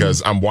Brady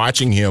because I'm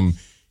watching him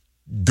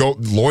go.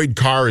 Lloyd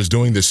Carr is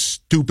doing this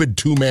stupid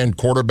 2-man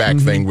quarterback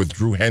thing with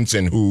Drew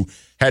Henson, who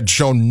had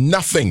shown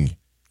nothing.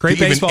 Great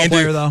baseball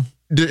player, though.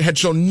 Had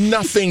shown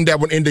nothing that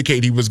would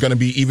indicate he was going to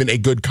be even a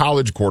good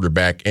college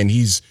quarterback, and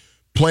he's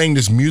playing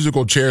this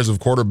musical chairs of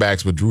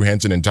quarterbacks with Drew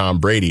Henson and Tom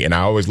Brady, and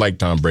I always liked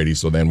Tom Brady.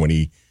 So then when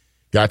he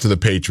got to the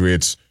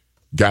Patriots,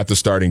 got the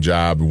starting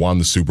job, won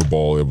the Super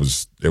Bowl, it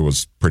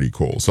was pretty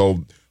cool.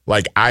 So,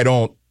 like, I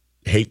don't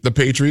hate the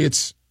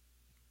Patriots.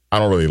 I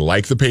don't really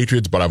like the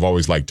Patriots, but I've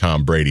always liked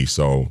Tom Brady,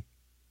 so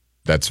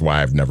that's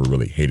why I've never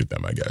really hated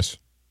them, I guess.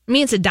 I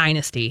mean, it's a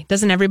dynasty.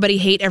 Doesn't everybody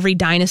hate every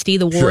dynasty?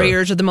 The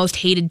Warriors are the most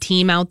hated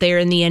team out there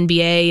in the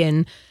NBA.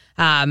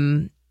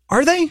 And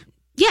are they?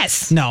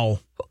 Yes. No.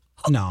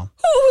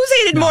 Who's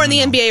hated more in the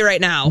NBA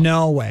right now?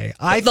 No way.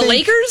 The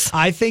Lakers?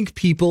 I think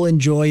people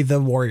enjoy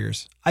the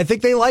Warriors. I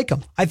think they like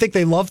them. I think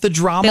they love the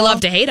drama. They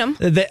love to hate them.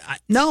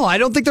 No, I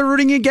don't think they're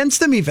rooting against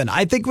them even.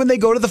 I think when they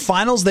go to the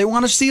finals, they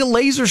want to see a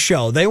laser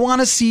show. They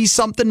want to see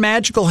something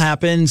magical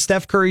happen.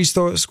 Steph Curry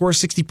score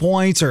 60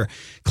 points or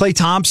Klay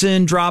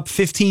Thompson drop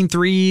 15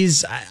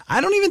 threes. I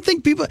don't even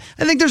think people...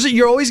 I think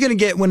you're always going to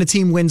get when a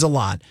team wins a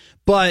lot.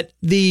 But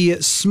the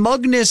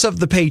smugness of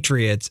the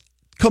Patriots,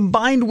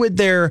 combined with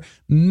their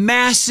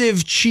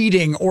massive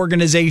cheating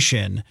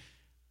organization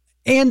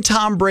and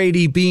Tom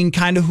Brady being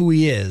kind of who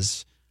he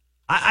is,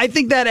 I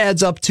think that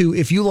adds up to,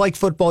 if you like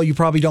football, you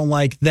probably don't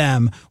like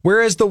them.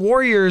 Whereas the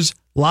Warriors,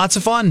 lots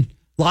of fun,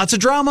 lots of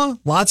drama,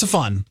 lots of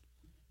fun.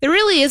 There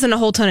really isn't a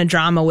whole ton of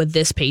drama with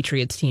this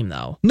Patriots team,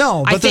 though.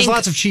 No, but there's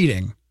lots of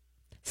cheating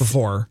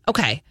before.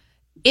 Okay.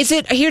 Here's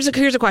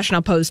a question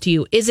I'll pose to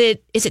you. Is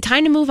it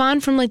time to move on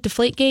from like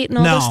Deflategate and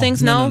all those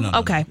things? No?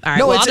 Okay. All right.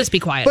 Well, I'll just be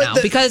quiet now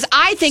because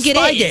I think it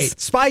is.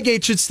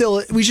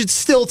 Spygate we should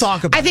still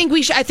talk about. I think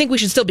we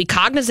should still be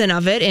cognizant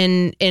of it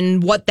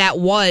and what that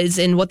was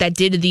and what that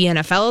did to the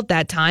NFL at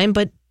that time,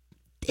 but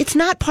it's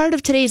not part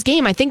of today's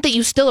game. I think that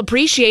you still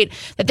appreciate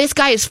that this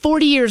guy is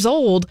 40 years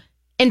old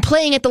and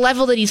playing at the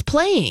level that he's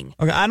playing.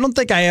 Okay, I don't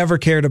think I ever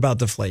cared about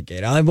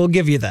Deflategate. I will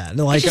give you that.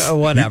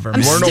 Whatever.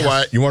 You want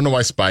to know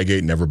why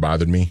Spygate never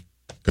bothered me?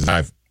 Because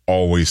I've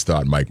always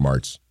thought Mike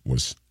Martz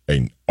was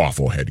an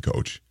awful head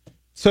coach.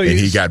 You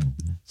beat him that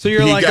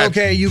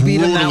way.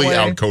 Brutally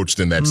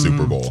outcoached in that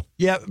Super Bowl.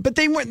 Yeah, but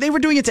they were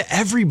doing it to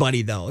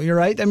everybody though. You're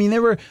right. I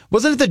mean,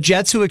 wasn't it the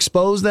Jets who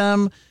exposed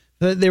them?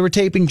 They were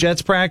taping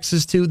Jets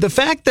practices too. The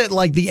fact that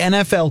like the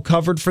NFL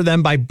covered for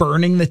them by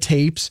burning the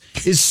tapes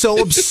is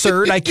so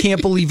absurd. I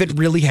can't believe it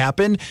really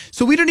happened.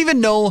 So we don't even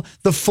know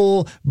the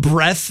full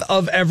breadth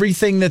of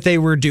everything that they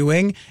were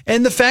doing.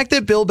 And the fact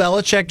that Bill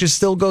Belichick just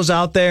still goes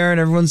out there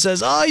and everyone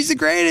says, oh, he's the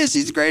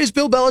greatest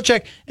Bill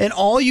Belichick. And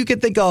all you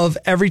can think of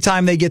every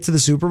time they get to the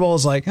Super Bowl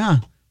is like,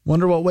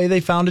 wonder what way they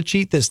found to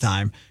cheat this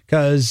time.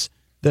 Because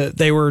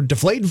they were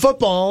deflating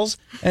footballs,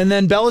 and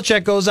then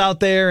Belichick goes out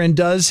there and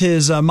does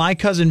his My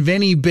Cousin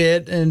Vinny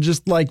bit and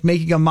just like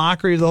making a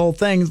mockery of the whole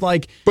thing. It's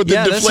like,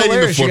 that's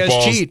hilarious. You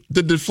guys cheat.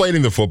 The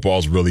deflating the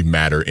footballs really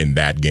matter in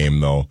that game,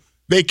 though.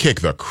 They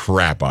kick the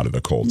crap out of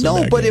the Colts.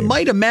 No, but it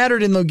might have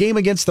mattered in the game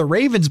against the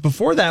Ravens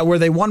before that, where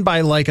they won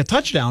by like a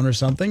touchdown or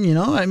something. You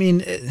know, I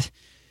mean,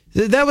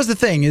 That was the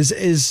thing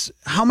is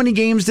how many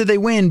games did they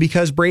win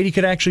because Brady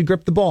could actually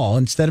grip the ball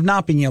instead of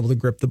not being able to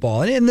grip the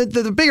ball? And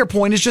the bigger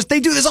point is just they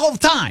do this all the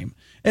time.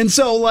 And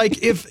so,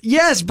 like,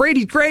 yes,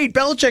 Brady's great,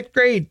 Belichick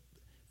great,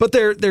 but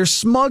they're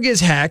smug as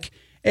heck,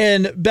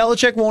 and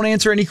Belichick won't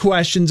answer any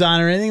questions on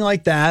it or anything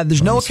like that.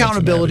 There's no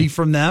accountability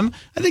from them.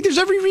 I think there's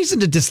every reason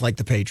to dislike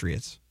the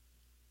Patriots.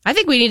 I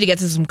think we need to get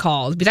to some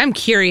calls because I'm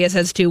curious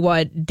as to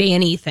what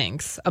Danny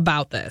thinks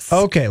about this.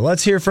 Okay,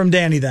 let's hear from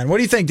Danny then. What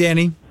do you think,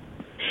 Danny?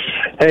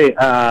 Hey,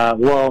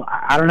 well,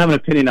 I don't have an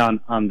opinion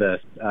on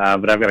this,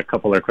 but I've got a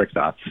couple of quick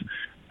thoughts.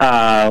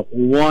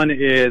 One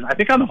is, I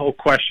think on the whole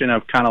question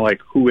of kind of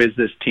like who is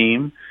this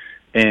team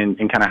and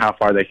kind of how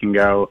far they can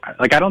go,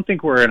 like I don't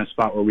think we're in a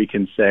spot where we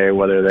can say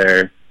whether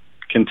they're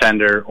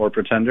contender or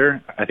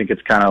pretender. I think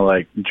it's kind of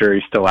like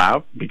jury's still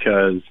out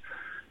because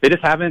they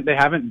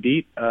haven't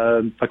beat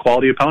a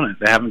quality opponent.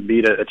 They haven't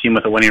beat a team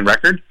with a winning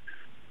record.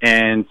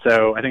 And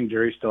so I think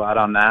jury's still out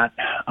on that.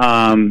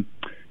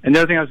 And the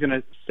other thing I was going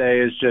to say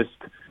is just,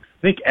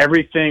 I think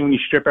everything, when you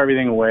strip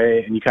everything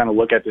away and you kind of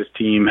look at this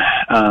team,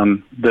 how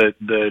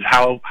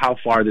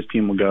far this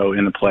team will go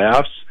in the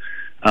playoffs,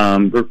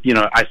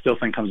 I still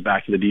think comes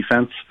back to the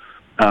defense,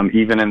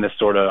 even in this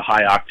sort of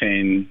high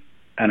octane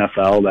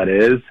NFL that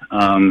is.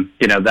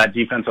 That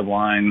defensive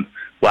line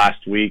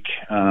last week,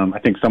 I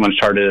think someone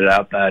charted it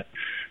out that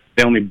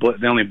they only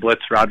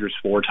blitzed Rodgers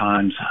 4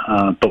 times,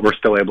 but we're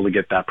still able to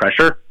get that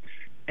pressure.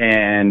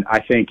 And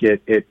I think a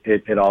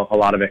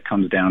lot of it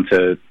comes down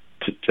to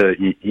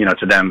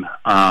them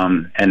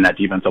and that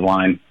defensive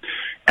line.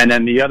 And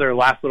then the other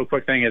last little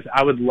quick thing is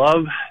I would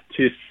love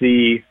to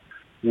see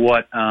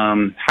what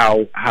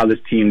how this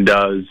team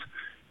does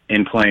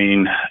in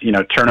playing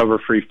turnover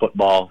free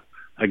football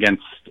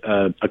against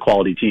a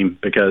quality team,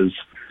 because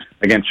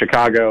against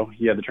Chicago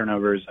you had the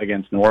turnovers,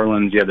 against New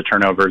Orleans you had the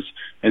turnovers,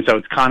 and so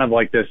it's kind of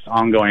like this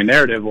ongoing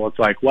narrative. Well, it's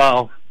like,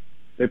 well,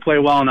 they play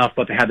well enough,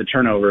 but they had the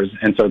turnovers.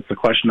 And so it's the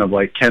question of,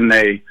 like, can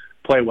they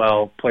play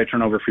well, play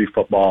turnover-free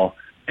football,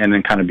 and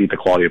then kind of beat the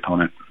quality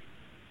opponent?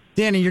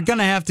 Danny, you're going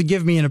to have to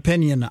give me an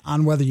opinion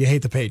on whether you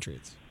hate the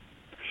Patriots.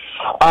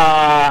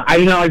 I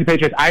do not like the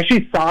Patriots. I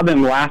actually saw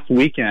them last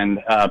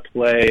weekend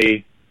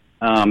play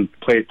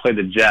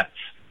the Jets.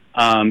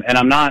 And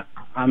I'm not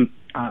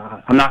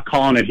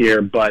calling it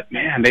here, but,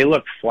 man, they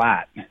look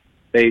flat.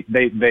 They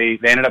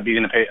ended up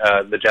beating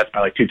the Jets by,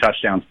 like, 2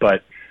 touchdowns,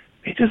 but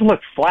it just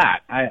looks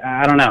flat.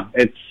 I don't know.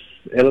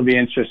 It'll be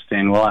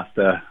interesting. We'll have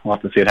to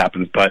see what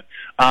happens. But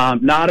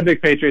not a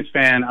big Patriots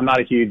fan. I'm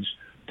not a huge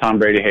Tom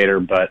Brady hater,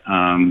 but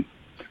I'm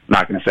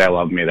not going to say I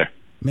love him either.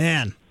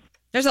 Man,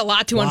 there's a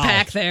lot to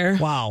unpack there.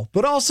 Wow.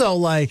 But also,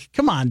 like,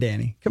 come on,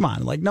 Danny. Come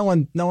on. Like, no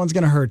one's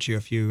going to hurt you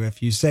if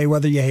you say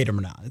whether you hate him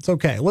or not. It's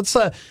okay. Let's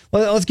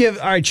give.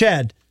 All right,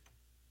 Chad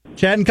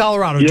in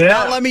Colorado. Yeah. Do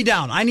not let me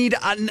down.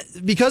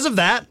 Because of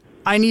that,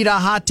 I need a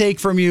hot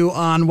take from you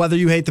on whether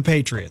you hate the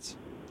Patriots.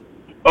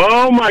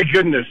 Oh, my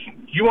goodness.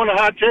 You want a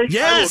hot take?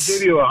 Yes. I will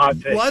give you a hot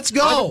take. Let's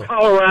go. I'm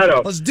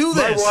Colorado. Let's do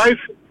this.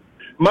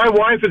 My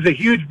wife is a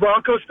huge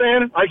Broncos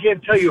fan. I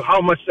can't tell you how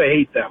much they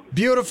hate them.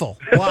 Beautiful.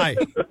 Why?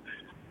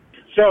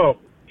 So,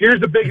 here's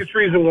the biggest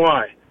reason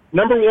why.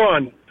 Number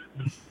one,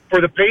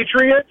 for the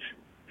Patriots,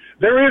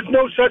 there is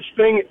no such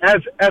thing as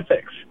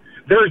ethics.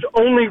 There's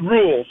only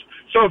rules.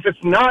 So if it's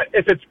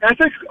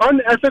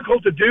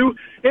unethical to do,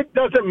 it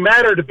doesn't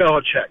matter to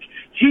Belichick.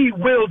 He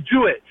will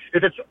do it.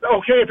 If it's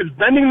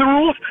bending the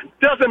rules,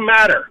 doesn't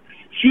matter.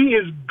 He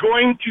is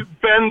going to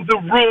bend the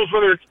rules,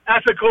 whether it's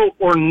ethical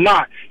or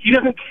not. He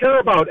doesn't care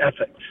about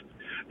ethics.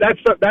 That's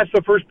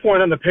the first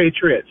point on the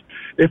Patriots.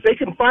 If they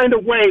can find a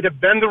way to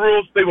bend the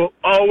rules, they will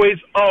always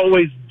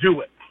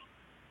do it.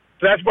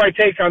 So that's my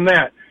take on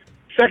that.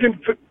 Second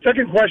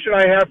question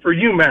I have for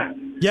you, Matt.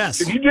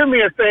 Yes. If you do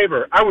me a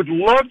favor, I would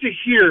love to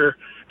hear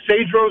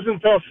Sage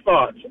Rosenthal's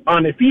thoughts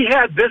on if he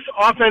had this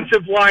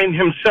offensive line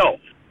himself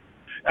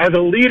as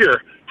a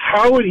leader,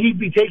 how would he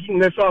be taking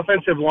this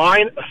offensive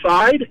line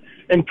aside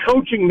and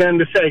coaching them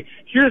to say,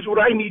 here's what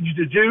I need you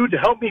to do to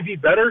help me be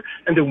better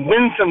and to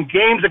win some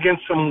games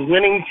against some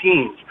winning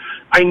teams.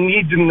 I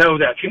need to know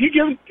that. Can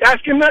you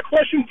ask him that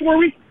question for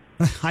me?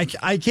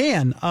 I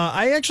can.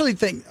 I actually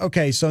think,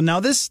 okay, so now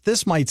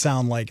this might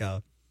sound like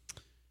a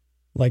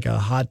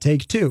hot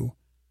take too.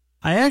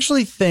 I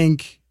actually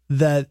think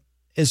that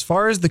as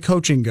far as the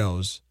coaching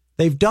goes,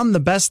 they've done the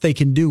best they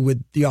can do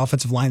with the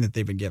offensive line that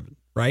they've been given,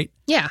 right?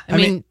 Yeah. I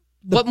mean,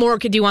 what more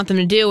could you want them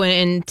to do?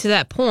 And to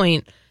that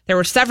point, there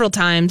were several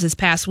times this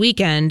past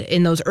weekend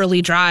in those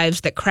early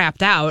drives that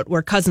crapped out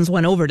where Cousins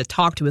went over to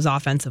talk to his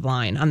offensive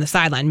line on the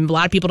sideline. A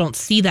lot of people don't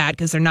see that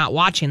because they're not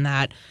watching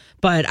that.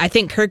 But I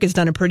think Kirk has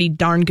done a pretty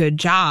darn good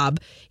job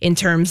in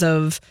terms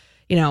of,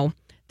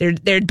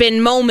 there'd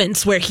been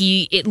moments where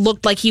it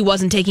looked like he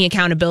wasn't taking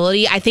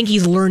accountability. I think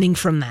he's learning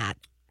from that.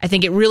 I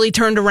think it really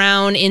turned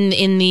around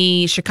in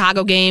the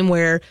Chicago game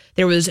where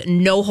there was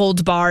no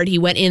holds barred. He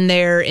went in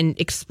there and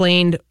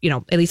explained,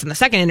 at least on the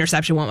second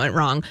interception what went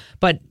wrong,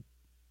 but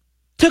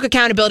took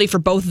accountability for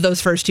both of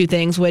those first two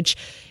things, which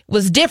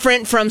was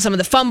different from some of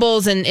the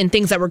fumbles and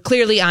things that were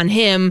clearly on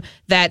him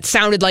that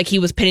sounded like he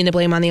was pinning the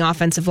blame on the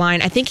offensive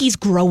line. I think he's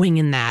growing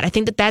in that. I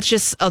think that that's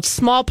just a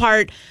small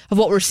part of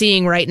what we're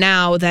seeing right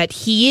now, that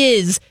he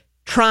is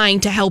trying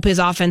to help his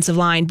offensive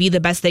line be the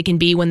best they can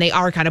be when they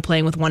are kind of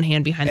playing with one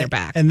hand behind their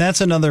back. And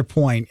that's another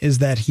point, is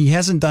that he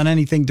hasn't done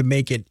anything to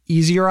make it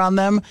easier on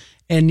them,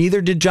 and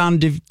neither did John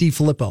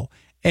DeFilippo.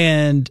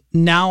 And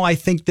now I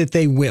think that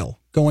they will,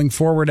 going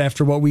forward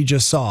after what we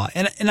just saw.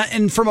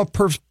 And from a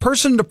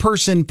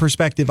person-to-person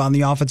perspective on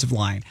the offensive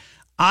line,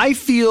 I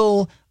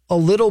feel a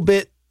little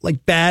bit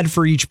like bad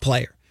for each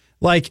player.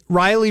 Like,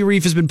 Riley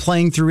Reiff has been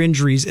playing through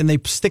injuries, and they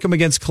stick him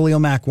against Khalil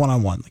Mack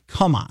one-on-one. Like,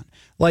 come on.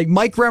 Like,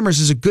 Mike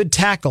Remmers is a good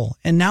tackle,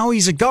 and now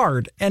he's a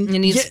guard, and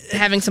he's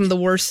having some of the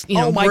worst,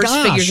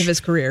 worst figures of his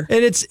career.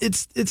 And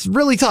it's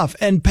really tough.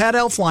 And Pat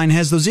Elflein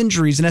has those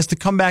injuries and has to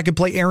come back and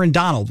play Aaron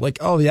Donald. Like,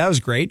 oh yeah, that was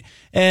great.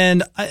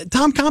 And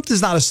Tom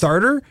Compton's not a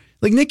starter.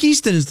 Like, Nick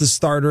Easton is the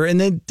starter,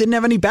 and they didn't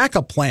have any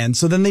backup plans,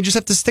 so then they just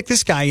have to stick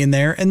this guy in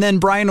there. And then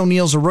Brian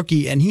O'Neill's a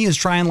rookie, and he is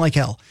trying like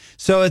hell.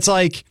 So it's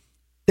like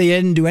they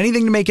didn't do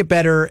anything to make it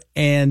better,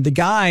 and the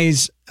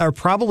guys are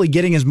probably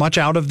getting as much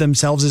out of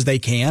themselves as they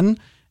can.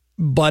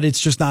 But it's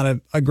just not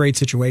a great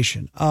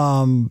situation.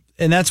 And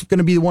that's going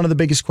to be one of the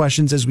biggest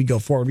questions as we go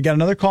forward. We got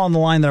another call on the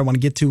line that I want to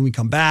get to when we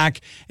come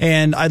back.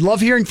 And I'd love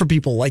hearing from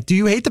people. Like, do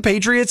you hate the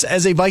Patriots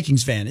as a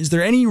Vikings fan? Is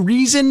there any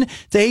reason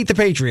to hate the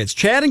Patriots?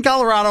 Chad in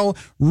Colorado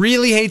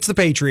really hates the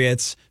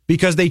Patriots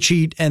because they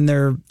cheat and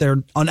they're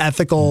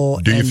unethical.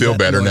 Do you feel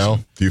better now?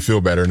 Do you feel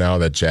better now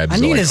that Chad's I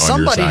needed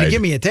somebody on your side? to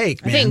give me a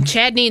take, man. I think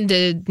Chad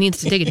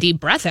needs to take a deep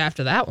breath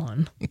after that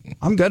one.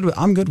 I'm good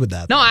with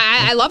that. No,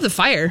 I love the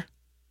fire.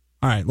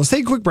 All right, let's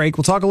take a quick break.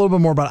 We'll talk a little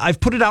bit more about it. I've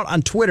put it out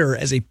on Twitter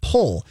as a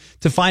poll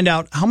to find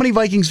out how many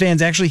Vikings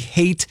fans actually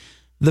hate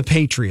the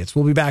Patriots.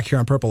 We'll be back here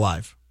on Purple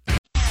Live.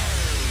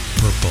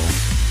 Purple,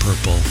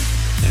 purple,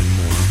 and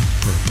more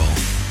purple.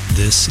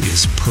 This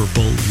is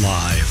Purple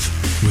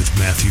Live with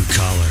Matthew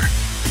Collar.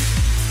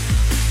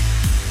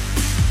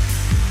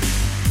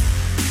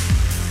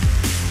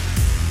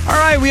 All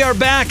right, we are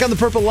back on the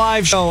Purple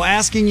Live show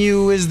asking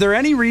you, is there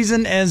any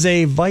reason as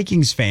a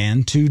Vikings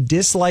fan to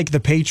dislike the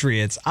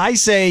Patriots? I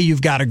say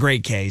you've got a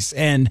great case.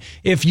 And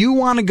if you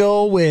want to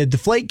go with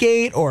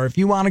Deflategate or if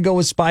you want to go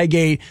with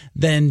Spygate,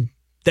 then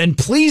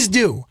please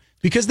do,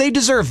 because they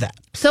deserve that.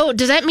 So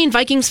does that mean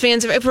Vikings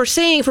fans, if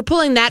we're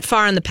pulling that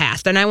far in the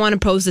past, and I want to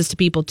pose this to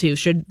people too,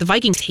 should the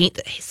Vikings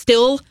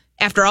still,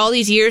 after all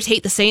these years,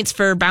 hate the Saints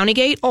for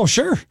Bountygate? Oh,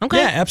 sure. Okay.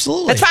 Yeah,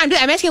 absolutely. That's fine.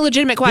 I'm asking a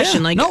legitimate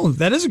question. Yeah, no,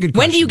 that is a good question.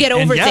 When do you get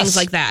over things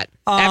like that?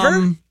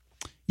 Ever?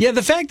 Yeah,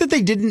 the fact that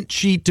they didn't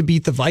cheat to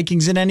beat the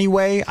Vikings in any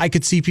way, I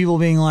could see people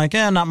being like,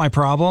 not my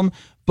problem.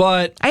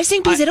 But I just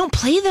think because they don't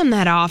play them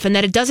that often,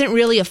 that it doesn't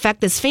really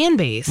affect this fan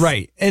base.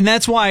 Right. And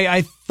that's why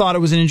I thought it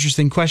was an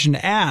interesting question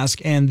to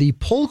ask. And the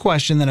poll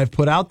question that I've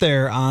put out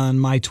there on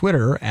my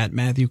Twitter at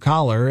Matthew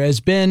Collar has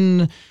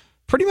been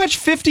pretty much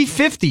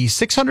 50-50,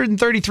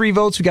 633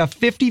 votes. We got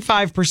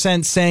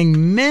 55%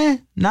 saying meh,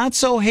 not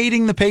so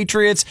hating the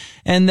Patriots,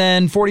 and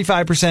then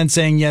 45%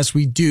 saying yes,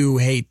 we do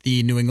hate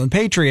the New England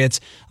Patriots.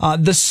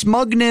 The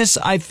smugness,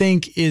 I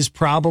think, is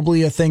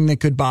probably a thing that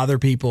could bother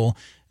people.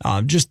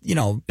 Just,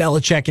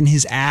 Belichick and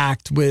his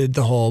act with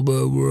the whole,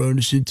 we're on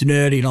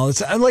Cincinnati and all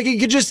this. Like, it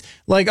could just,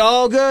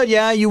 oh, good,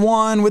 yeah, you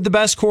won with the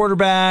best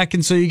quarterback,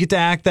 and so you get to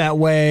act that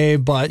way,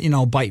 but,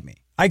 bite me.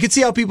 I could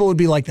see how people would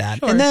be like that.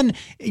 Sure. And then,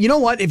 you know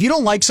what? If you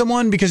don't like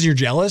someone because you're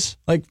jealous,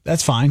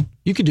 that's fine.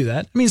 You could do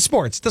that. I mean,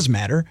 sports, it doesn't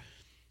matter.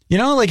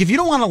 If you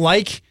don't want to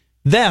like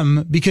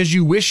them because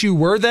you wish you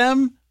were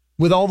them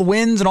with all the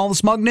wins and all the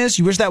smugness,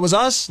 you wish that was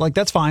us,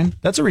 that's fine.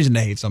 That's a reason to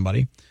hate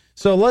somebody.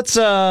 So let's,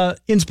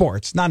 in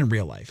sports, not in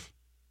real life.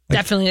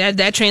 Definitely.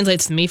 That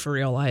translates to me for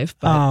real life.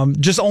 But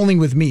just only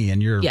with me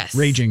and your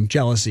raging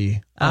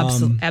jealousy.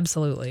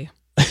 Absolutely.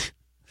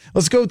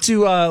 Let's go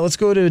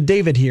to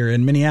David here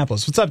in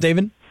Minneapolis. What's up,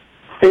 David?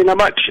 Hey, not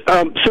much.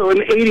 So in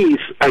the 80s,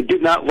 I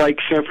did not like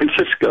San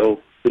Francisco.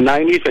 The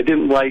 90s, I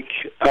didn't like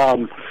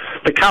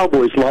the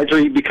Cowboys,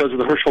 largely because of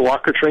the Herschel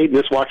Walker trade and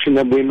just watching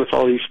them win with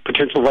all these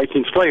potential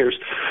Vikings players.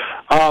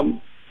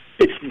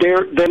 It's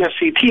the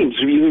NFC teams.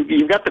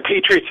 You've got the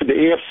Patriots in the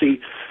AFC.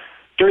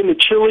 During the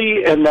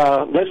Chili and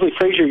Leslie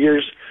Frazier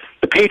years,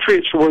 the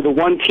Patriots were the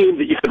one team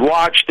that you could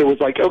watch that was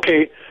like,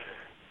 okay,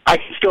 I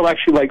can still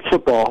actually like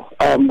football.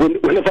 When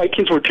the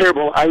Vikings were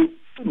terrible,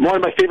 one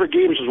of my favorite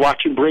games was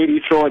watching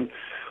Brady throwing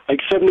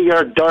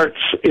 70-yard darts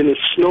in a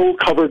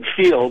snow-covered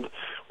field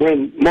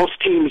when most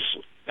teams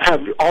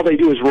all they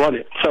do is run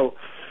it. So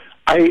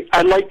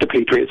I like the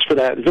Patriots for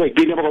that. It's like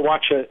being able to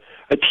watch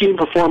a team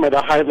perform at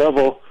a high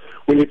level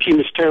when your team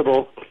is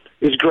terrible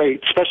is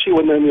great, especially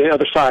when they're on the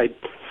other side.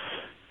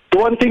 The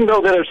one thing, though,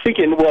 that I was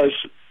thinking was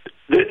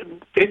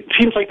it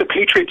seems like the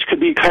Patriots could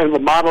be kind of a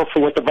model for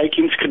what the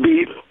Vikings could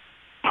be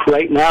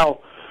right now,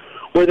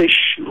 where they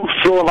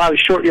throw a lot of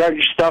short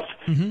yardage stuff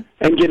and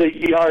get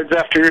yards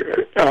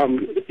after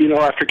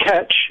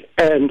catch,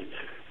 and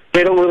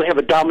they don't really have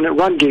a dominant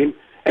run game.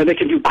 and they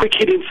can do quick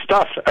hitting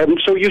stuff. I'm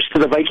so used to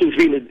the Vikings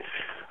being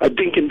a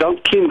dink and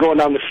dunk team going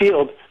down the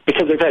field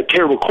because they've had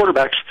terrible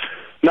quarterbacks.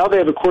 Now they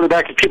have a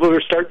quarterback, and people are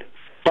going to start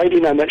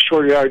fighting on that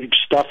short yardage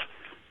stuff.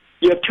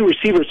 You have two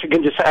receivers who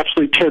can just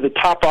absolutely tear the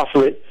top off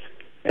of it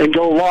and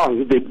go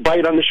long. They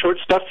bite on the short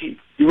stuff. You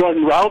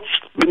run routes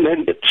and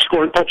then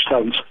score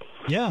touchdowns.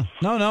 Yeah.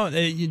 No.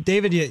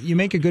 David, you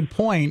make a good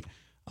point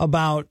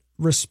about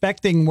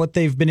respecting what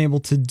they've been able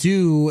to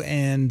do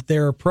and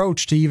their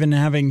approach to even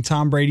having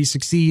Tom Brady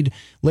succeed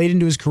late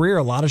into his career.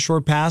 A lot of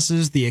short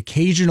passes, the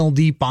occasional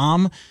deep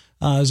bomb,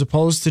 as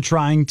opposed to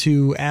trying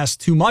to ask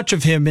too much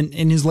of him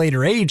in his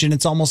later age. And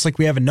it's almost like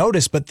we haven't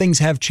noticed, but things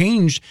have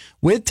changed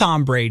with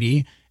Tom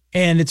Brady.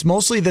 And it's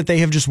mostly that they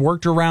have just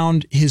worked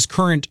around his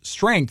current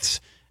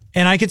strengths.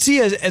 And I could see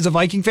as a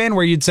Viking fan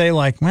where you'd say,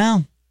 like,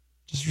 well,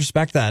 just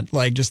respect that.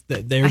 Like, just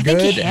they're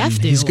good. And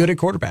he's good at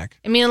quarterback.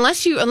 I mean,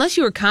 unless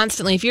you were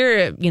constantly, if you're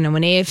an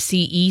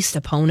AFC East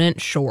opponent,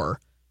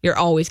 sure, you're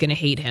always going to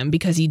hate him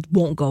because he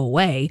won't go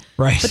away.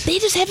 Right. But they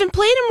just haven't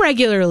played him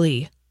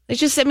regularly. It's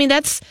just, I mean,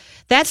 that's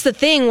the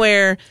thing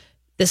where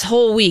this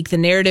whole week the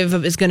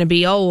narrative is going to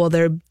be, oh, well,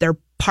 they're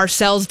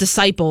Parcells'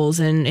 disciples,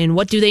 and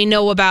what do they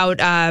know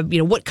about,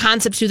 what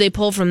concepts do they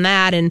pull from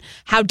that, and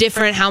how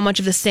different, how much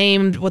of the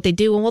same, what they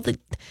do. Well, they're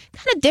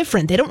kind of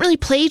different. They don't really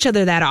play each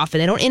other that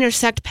often. They don't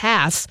intersect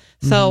paths.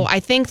 So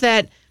I think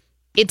that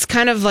it's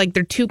kind of like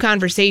they're two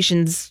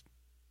conversations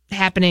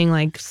happening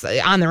like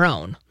on their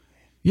own.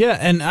 Yeah,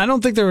 and I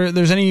don't think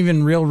there's any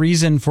even real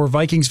reason for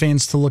Vikings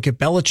fans to look at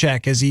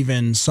Belichick as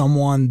even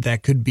someone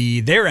that could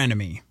be their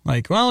enemy.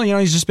 Like, well,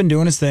 he's just been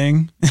doing his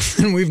thing,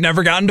 and we've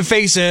never gotten to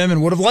face him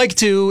and would have liked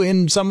to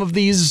in some of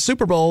these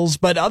Super Bowls.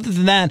 But other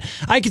than that,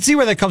 I can see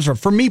where that comes from.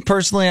 For me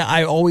personally,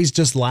 I always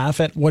just laugh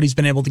at what he's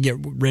been able to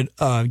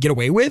get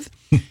away with,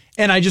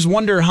 and I just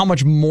wonder how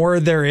much more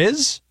there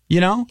is,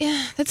 Yeah,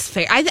 that's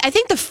fair. I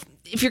think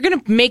if you're going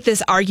to make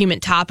this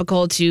argument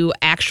topical to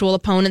actual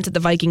opponents that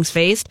the Vikings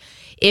faced,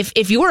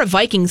 if you're a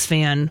Vikings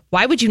fan,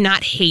 why would you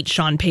not hate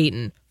Sean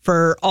Payton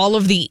for all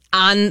of the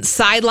on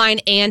sideline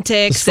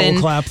antics and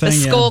the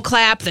skull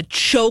clap, the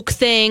choke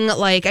thing?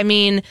 Like, I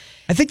mean,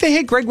 I think they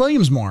hate Greg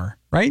Williams more,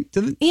 right?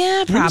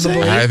 Yeah,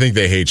 probably. I think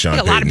they hate Sean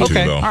Payton too,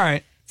 though. All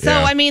right. So,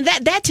 I mean,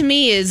 that to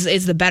me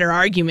is the better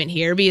argument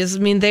here because, I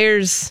mean,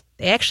 they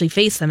actually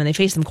face them, and they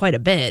face them quite a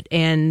bit.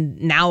 And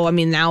now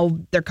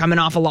they're coming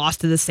off a loss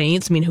to the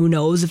Saints. I mean, who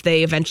knows if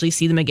they eventually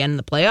see them again in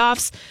the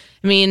playoffs?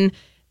 I mean,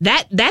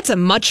 that's a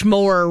much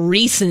more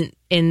recent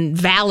and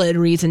valid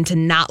reason to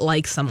not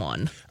like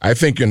someone. I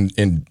think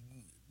in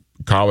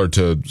Collar,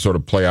 to sort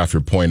of play off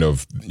your point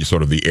of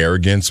sort of the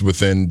arrogance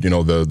within,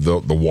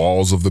 the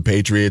walls of the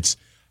Patriots,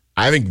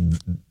 I think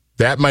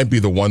that might be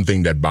the one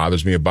thing that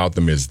bothers me about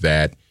them is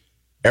that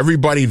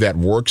everybody that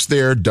works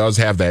there does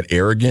have that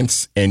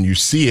arrogance, and you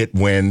see it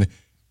when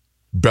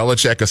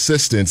Belichick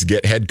assistants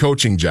get head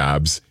coaching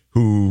jobs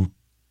who,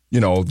 you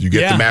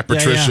get the Matt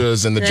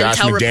Patricias and the Josh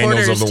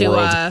McDaniels of the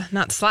world.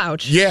 Not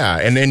slouch. Yeah,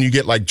 and then you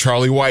get like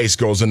Charlie Weiss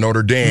goes to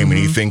Notre Dame, and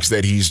he thinks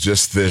that he's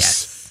just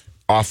this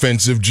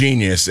offensive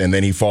genius, and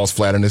then he falls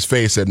flat on his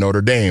face at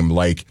Notre Dame.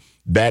 Like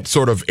that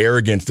sort of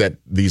arrogance that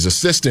these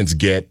assistants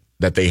get,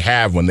 that they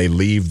have when they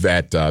leave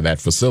that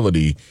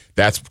facility,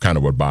 that's kind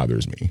of what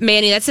bothers me.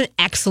 Manny, that's an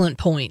excellent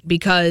point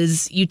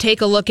because you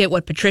take a look at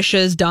what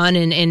Patricia's done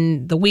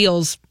and the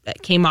wheels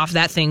that came off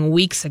that thing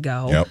weeks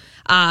ago. Yep.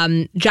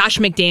 Josh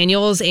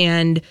McDaniels,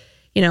 and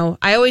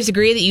I always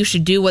agree that you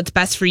should do what's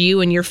best for you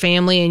and your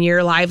family and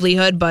your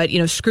livelihood, but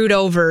screwed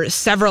over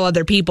several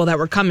other people that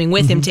were coming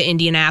with him to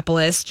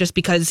Indianapolis just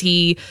because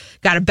he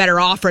got a better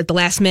offer at the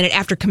last minute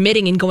after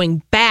committing and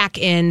going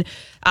back and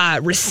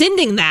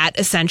rescinding that,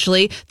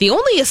 essentially. The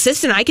only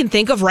assistant I can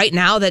think of right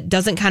now that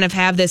doesn't kind of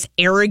have this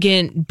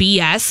arrogant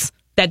BS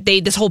that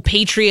this whole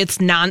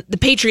the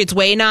Patriots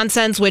way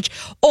nonsense, which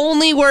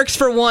only works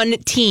for one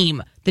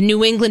team, the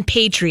New England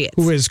Patriots,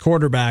 who is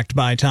quarterbacked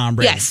by Tom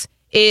Brady. Yes,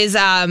 is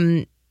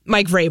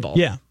Mike Vrabel.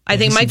 Yeah, I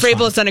think Mike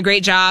Vrabel has done a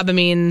great job. I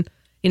mean,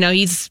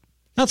 he's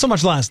not so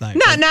much last night.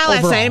 Not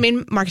last night. I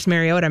mean, Marcus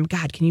Mariota.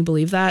 God, can you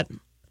believe that?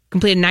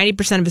 Completed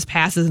 90% of his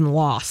passes and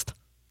lost.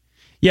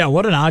 Yeah,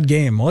 what an odd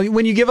game. Well,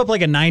 when you give up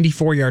like a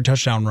 94-yard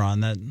touchdown run,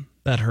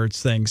 that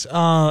hurts things.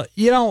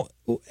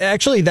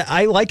 Actually,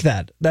 I like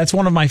that. That's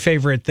one of my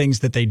favorite things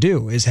that they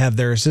do is have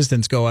their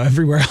assistants go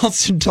everywhere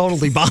else and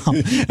totally bomb.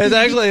 It's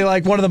actually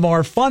like one of the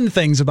more fun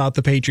things about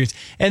the Patriots.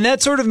 And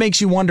that sort of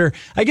makes you wonder,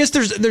 I guess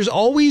there's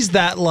always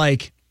that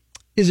like,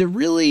 is it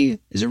really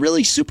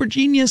super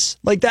genius?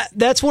 Like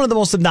that's one of the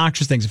most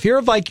obnoxious things. If you're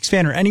a Vikings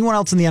fan or anyone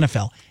else in the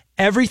NFL,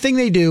 everything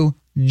they do,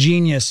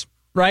 genius,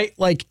 right?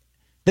 Like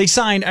they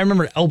signed, I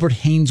remember Albert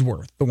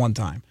Hainsworth the one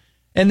time.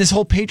 And this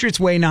whole Patriots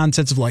way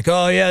nonsense of like,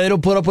 oh yeah, they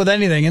don't put up with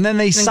anything. And then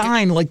they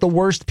sign like the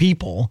worst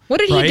people. What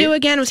did he do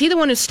again? Was he the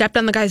one who stepped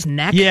on the guy's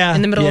neck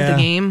in the middle of the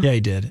game? Yeah, he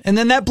did. And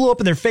then that blew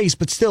up in their face,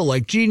 but still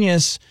like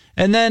genius.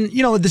 And then,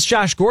 this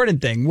Josh Gordon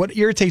thing, what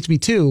irritates me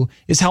too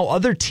is how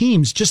other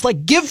teams just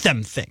like give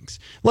them things.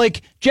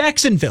 Like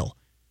Jacksonville,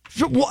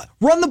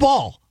 run the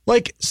ball.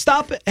 Like,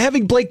 stop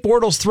having Blake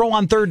Bortles throw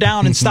on third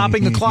down and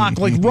stopping the clock.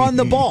 Like, run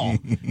the ball,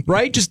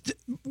 right? Just,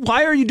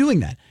 why are you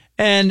doing that?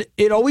 And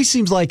it always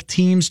seems like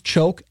teams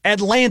choke.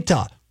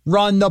 Atlanta,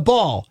 run the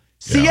ball.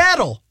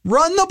 Seattle,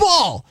 run the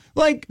ball.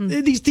 Like,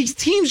 these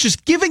teams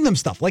just giving them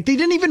stuff. Like, they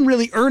didn't even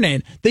really earn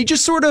it. They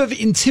just sort of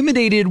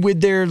intimidated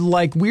with their,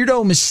 like,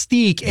 weirdo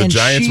mystique and the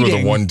Giants cheating.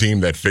 were the one team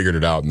that figured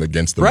it out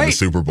against them in the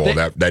Super Bowl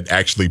that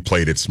actually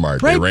played it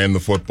smart. Right. They ran the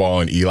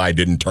football, and Eli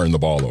didn't turn the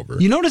ball over.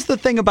 You notice the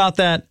thing about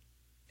that,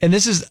 and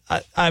this is,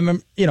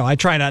 I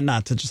try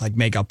not to just, like,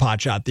 make up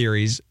potshot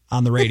theories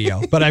on the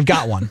radio, but I've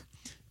got one.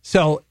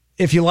 So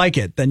if you like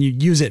it, then you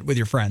use it with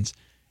your friends.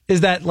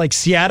 Is that, like,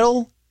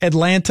 Seattle,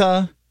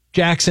 Atlanta,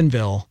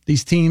 Jacksonville,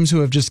 these teams who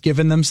have just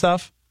given them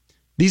stuff,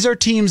 these are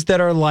teams that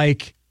are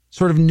like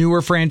sort of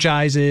newer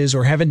franchises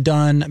or haven't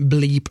done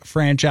bleep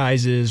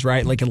franchises,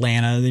 right? Like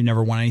Atlanta, they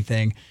never won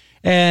anything.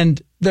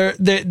 And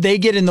they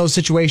get in those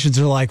situations.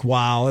 They're like,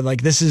 wow,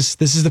 like this is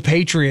the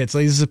Patriots.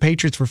 Like, this is the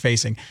Patriots we're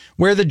facing.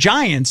 Where the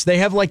Giants, they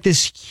have like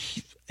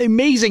this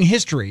amazing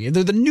history.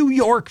 They're the New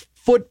York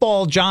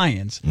football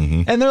Giants.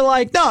 Mm-hmm. And they're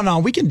like, no,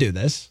 we can do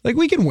this. Like,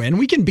 we can win.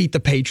 We can beat the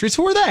Patriots.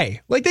 Who are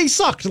they? Like, they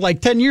sucked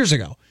like 10 years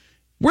ago.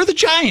 We're the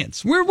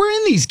Giants. We're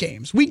in these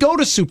games. We go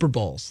to Super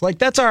Bowls. Like,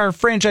 that's our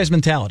franchise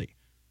mentality.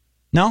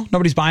 No?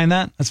 Nobody's buying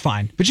that? That's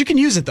fine. But you can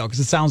use it, though, because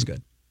it sounds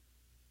good.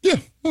 Yeah.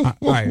 All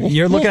right.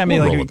 You're looking at me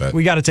like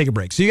we got to take a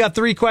break. So you got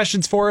 3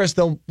 questions for us.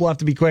 We'll have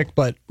to be quick,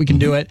 but we can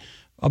do it.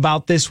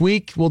 About this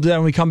week, we'll do that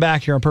when we come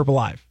back here on Purple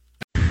Live.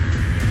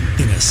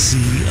 In a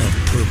sea of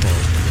purple,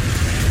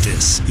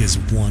 this is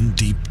One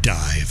Deep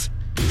Dive.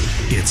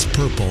 It's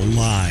Purple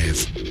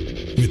Live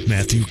with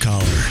Matthew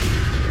Collar.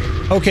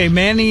 Okay,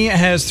 Manny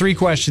has 3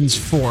 questions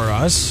for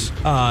us,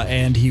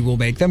 and he will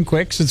make them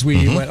quick since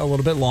we went a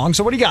little bit long.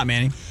 So what do you got,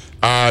 Manny?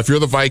 If you're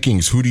the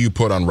Vikings, who do you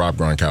put on Rob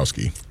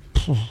Gronkowski?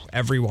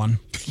 Everyone.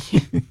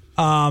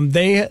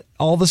 They,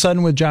 all of a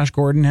sudden with Josh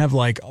Gordon, have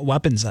like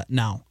weapons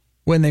now.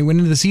 When they went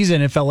into the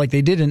season, it felt like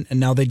they didn't, and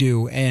now they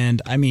do.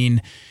 And, I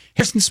mean,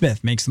 Harrison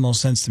Smith makes the most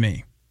sense to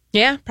me.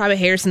 Yeah, probably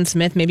Harrison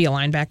Smith, maybe a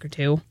linebacker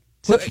too.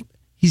 So,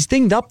 he's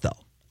dinged up, though.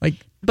 Like,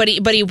 But he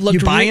looked. You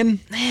buying?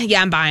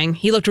 Yeah, I'm buying.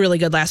 He looked really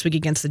good last week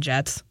against the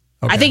Jets.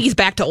 Okay. I think he's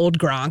back to old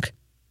Gronk.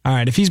 All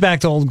right, if he's back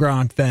to old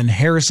Gronk, then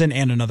Harrison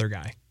and another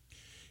guy.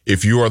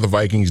 If you are the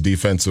Vikings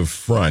defensive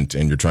front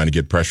and you're trying to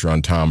get pressure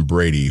on Tom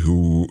Brady,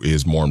 who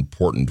is more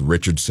important,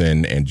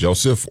 Richardson and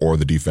Joseph, or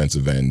the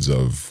defensive ends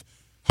of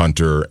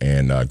Hunter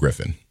and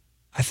Griffin?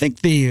 I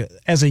think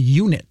as a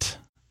unit,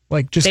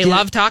 like just they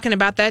love talking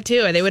about that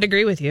too. They would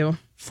agree with you.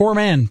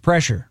 4-man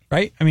pressure,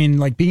 right? I mean,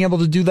 like being able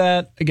to do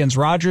that against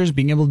Rodgers,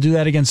 being able to do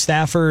that against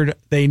Stafford,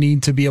 they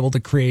need to be able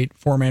to create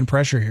 4-man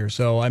pressure here.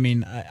 So, I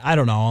mean, I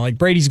don't know. Like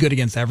Brady's good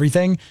against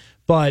everything,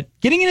 but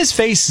getting in his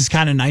face is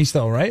kind of nice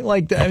though, right?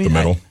 Like, Up the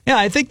middle.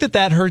 I think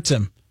that hurts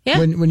him. Yeah.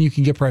 When you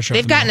can get pressure.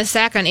 They've gotten a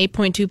sack on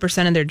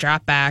 8.2% of their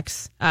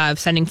dropbacks,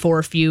 sending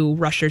 4 few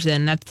rushers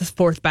in. That's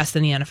the 4th best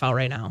in the NFL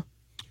right now.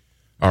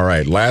 All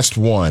right, last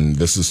one.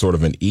 This is sort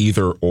of an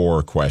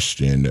either-or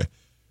question.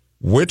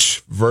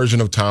 Which version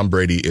of Tom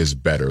Brady is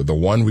better? The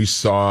one we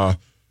saw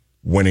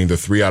winning the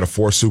 3 out of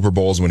 4 Super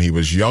Bowls when he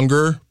was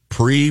younger,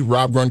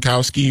 pre-Rob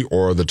Gronkowski,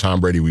 or the Tom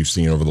Brady we've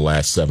seen over the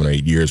last 7 or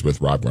 8 years with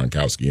Rob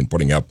Gronkowski and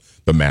putting up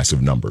the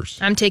massive numbers?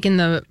 I'm taking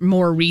the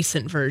more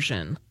recent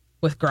version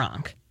with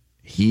Gronk.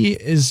 He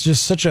is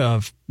just such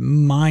a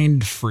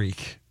mind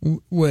freak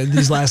with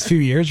these last few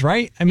years,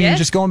 right? I mean,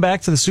 just going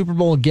back to the Super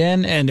Bowl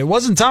again, and it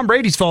wasn't Tom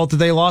Brady's fault that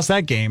they lost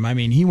that game. I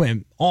mean, he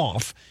went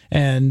off,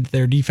 and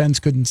their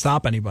defense couldn't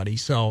stop anybody.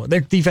 So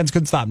their defense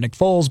couldn't stop Nick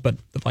Foles, but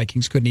the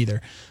Vikings couldn't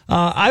either.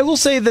 I will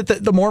say that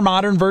the more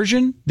modern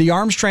version, the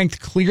arm strength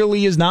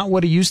clearly is not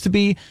what it used to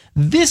be.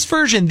 This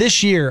version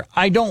this year,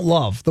 I don't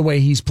love the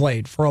way he's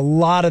played for a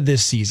lot of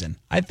this season.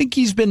 I think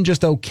he's been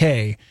just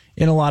okay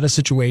in a lot of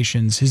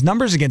situations. His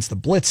numbers against the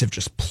blitz have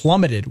just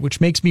plummeted,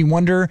 which makes me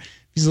wonder,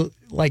 he's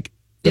like...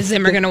 Is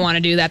Zimmer going to want to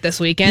do that this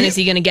weekend? Yeah. Is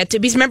he going to get to...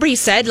 Because remember he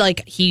said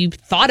like he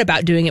thought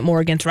about doing it more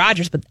against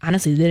Rodgers, but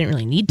honestly they didn't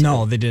really need to.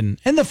 No, they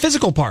didn't. And the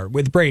physical part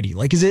with Brady,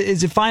 like is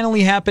it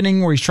finally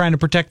happening where he's trying to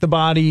protect the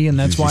body and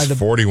that's why he's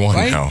 41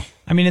 right? now.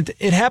 I mean,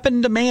 it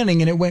happened to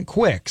Manning and it went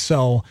quick.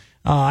 So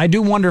I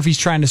do wonder if he's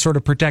trying to sort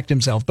of protect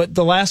himself. But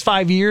the last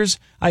 5 years,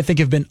 I think,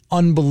 have been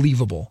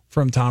unbelievable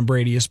from Tom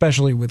Brady,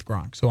 especially with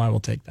Gronk. So I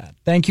will take that.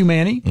 Thank you,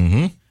 Manny.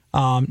 Mm-hmm.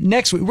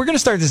 Next week, we're going to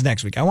start this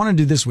next week. I want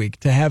to do this week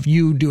to have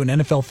you do an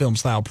NFL film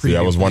style preview. See,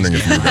 I was wondering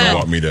if you were going to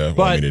want me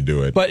to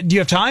do it. But do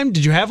you have time?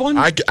 Did you have one?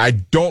 I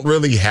don't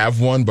really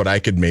have one, but I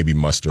could maybe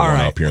muster one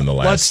up here in the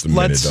last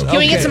minute. Can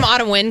we get some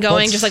Autumn Wind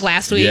going just like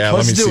last week? Yeah,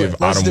 let me see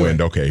if Autumn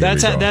Wind. Okay,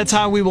 that's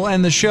how we will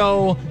end the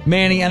show.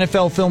 Manny,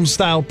 NFL film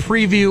style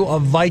preview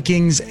of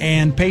Vikings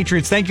and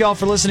Patriots. Thank you all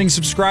for listening.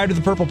 Subscribe to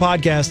the Purple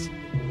Podcast.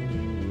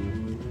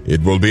 It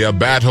will be a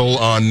battle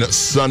on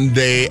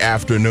Sunday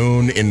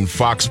afternoon in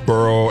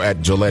Foxborough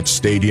at Gillette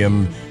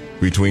Stadium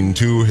between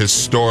 2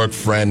 historic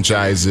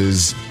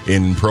franchises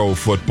in pro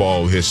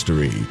football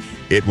history.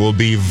 It will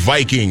be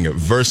Viking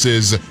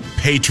versus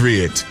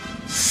Patriot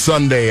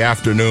Sunday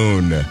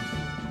afternoon.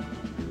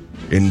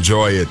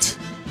 Enjoy it.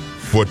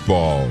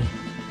 Football.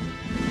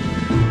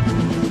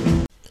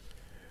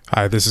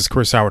 Hi, this is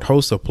Chris Howard,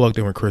 host of Plugged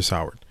In with Chris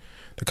Howard.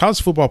 The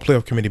College Football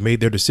Playoff Committee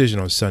made their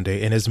decision on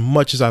Sunday, and as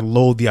much as I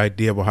loathe the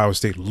idea of Ohio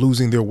State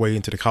losing their way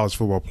into the College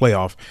Football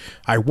Playoff,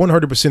 I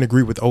 100%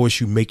 agree with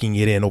OSU making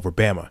it in over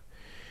Bama.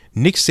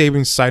 Nick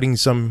Saban citing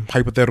some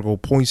hypothetical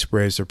point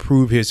spreads to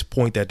prove his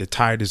point that the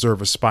Tide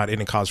deserve a spot in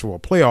the College Football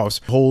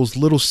Playoffs holds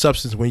little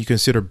substance when you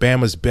consider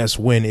Bama's best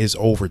win is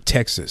over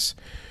Texas.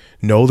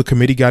 No, the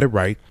committee got it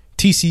right.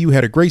 TCU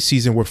had a great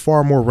season with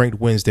far more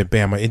ranked wins than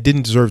Bama and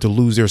didn't deserve to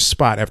lose their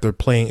spot after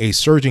playing a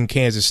surging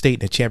Kansas State in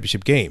the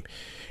championship game.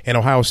 And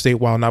Ohio State,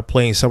 while not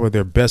playing some of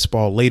their best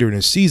ball later in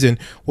the season,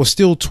 was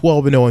still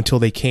 12-0 until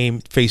they came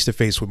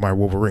face-to-face with my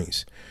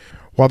Wolverines.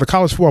 While the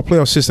college football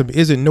playoff system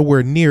isn't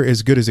nowhere near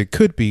as good as it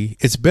could be,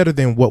 it's better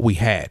than what we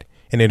had.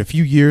 And in a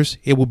few years,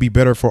 it will be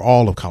better for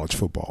all of college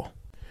football.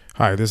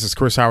 Hi, this is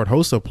Chris Howard,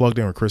 host of Plugged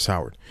In with Chris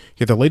Howard.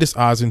 Get the latest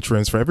odds and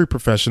trends for every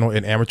professional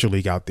and amateur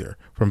league out there.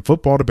 From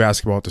football to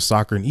basketball to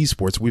soccer and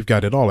esports, we've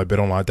got it all at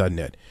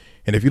BetOnline.net.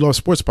 And if you love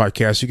sports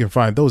podcasts, you can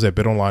find those at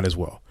BetOnline as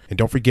well. And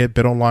don't forget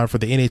BetOnline for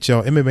the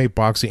NHL, MMA,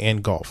 boxing,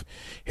 and golf.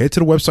 Head to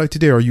the website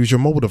today or use your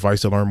mobile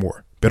device to learn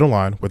more.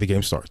 BetOnline, where the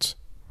game starts.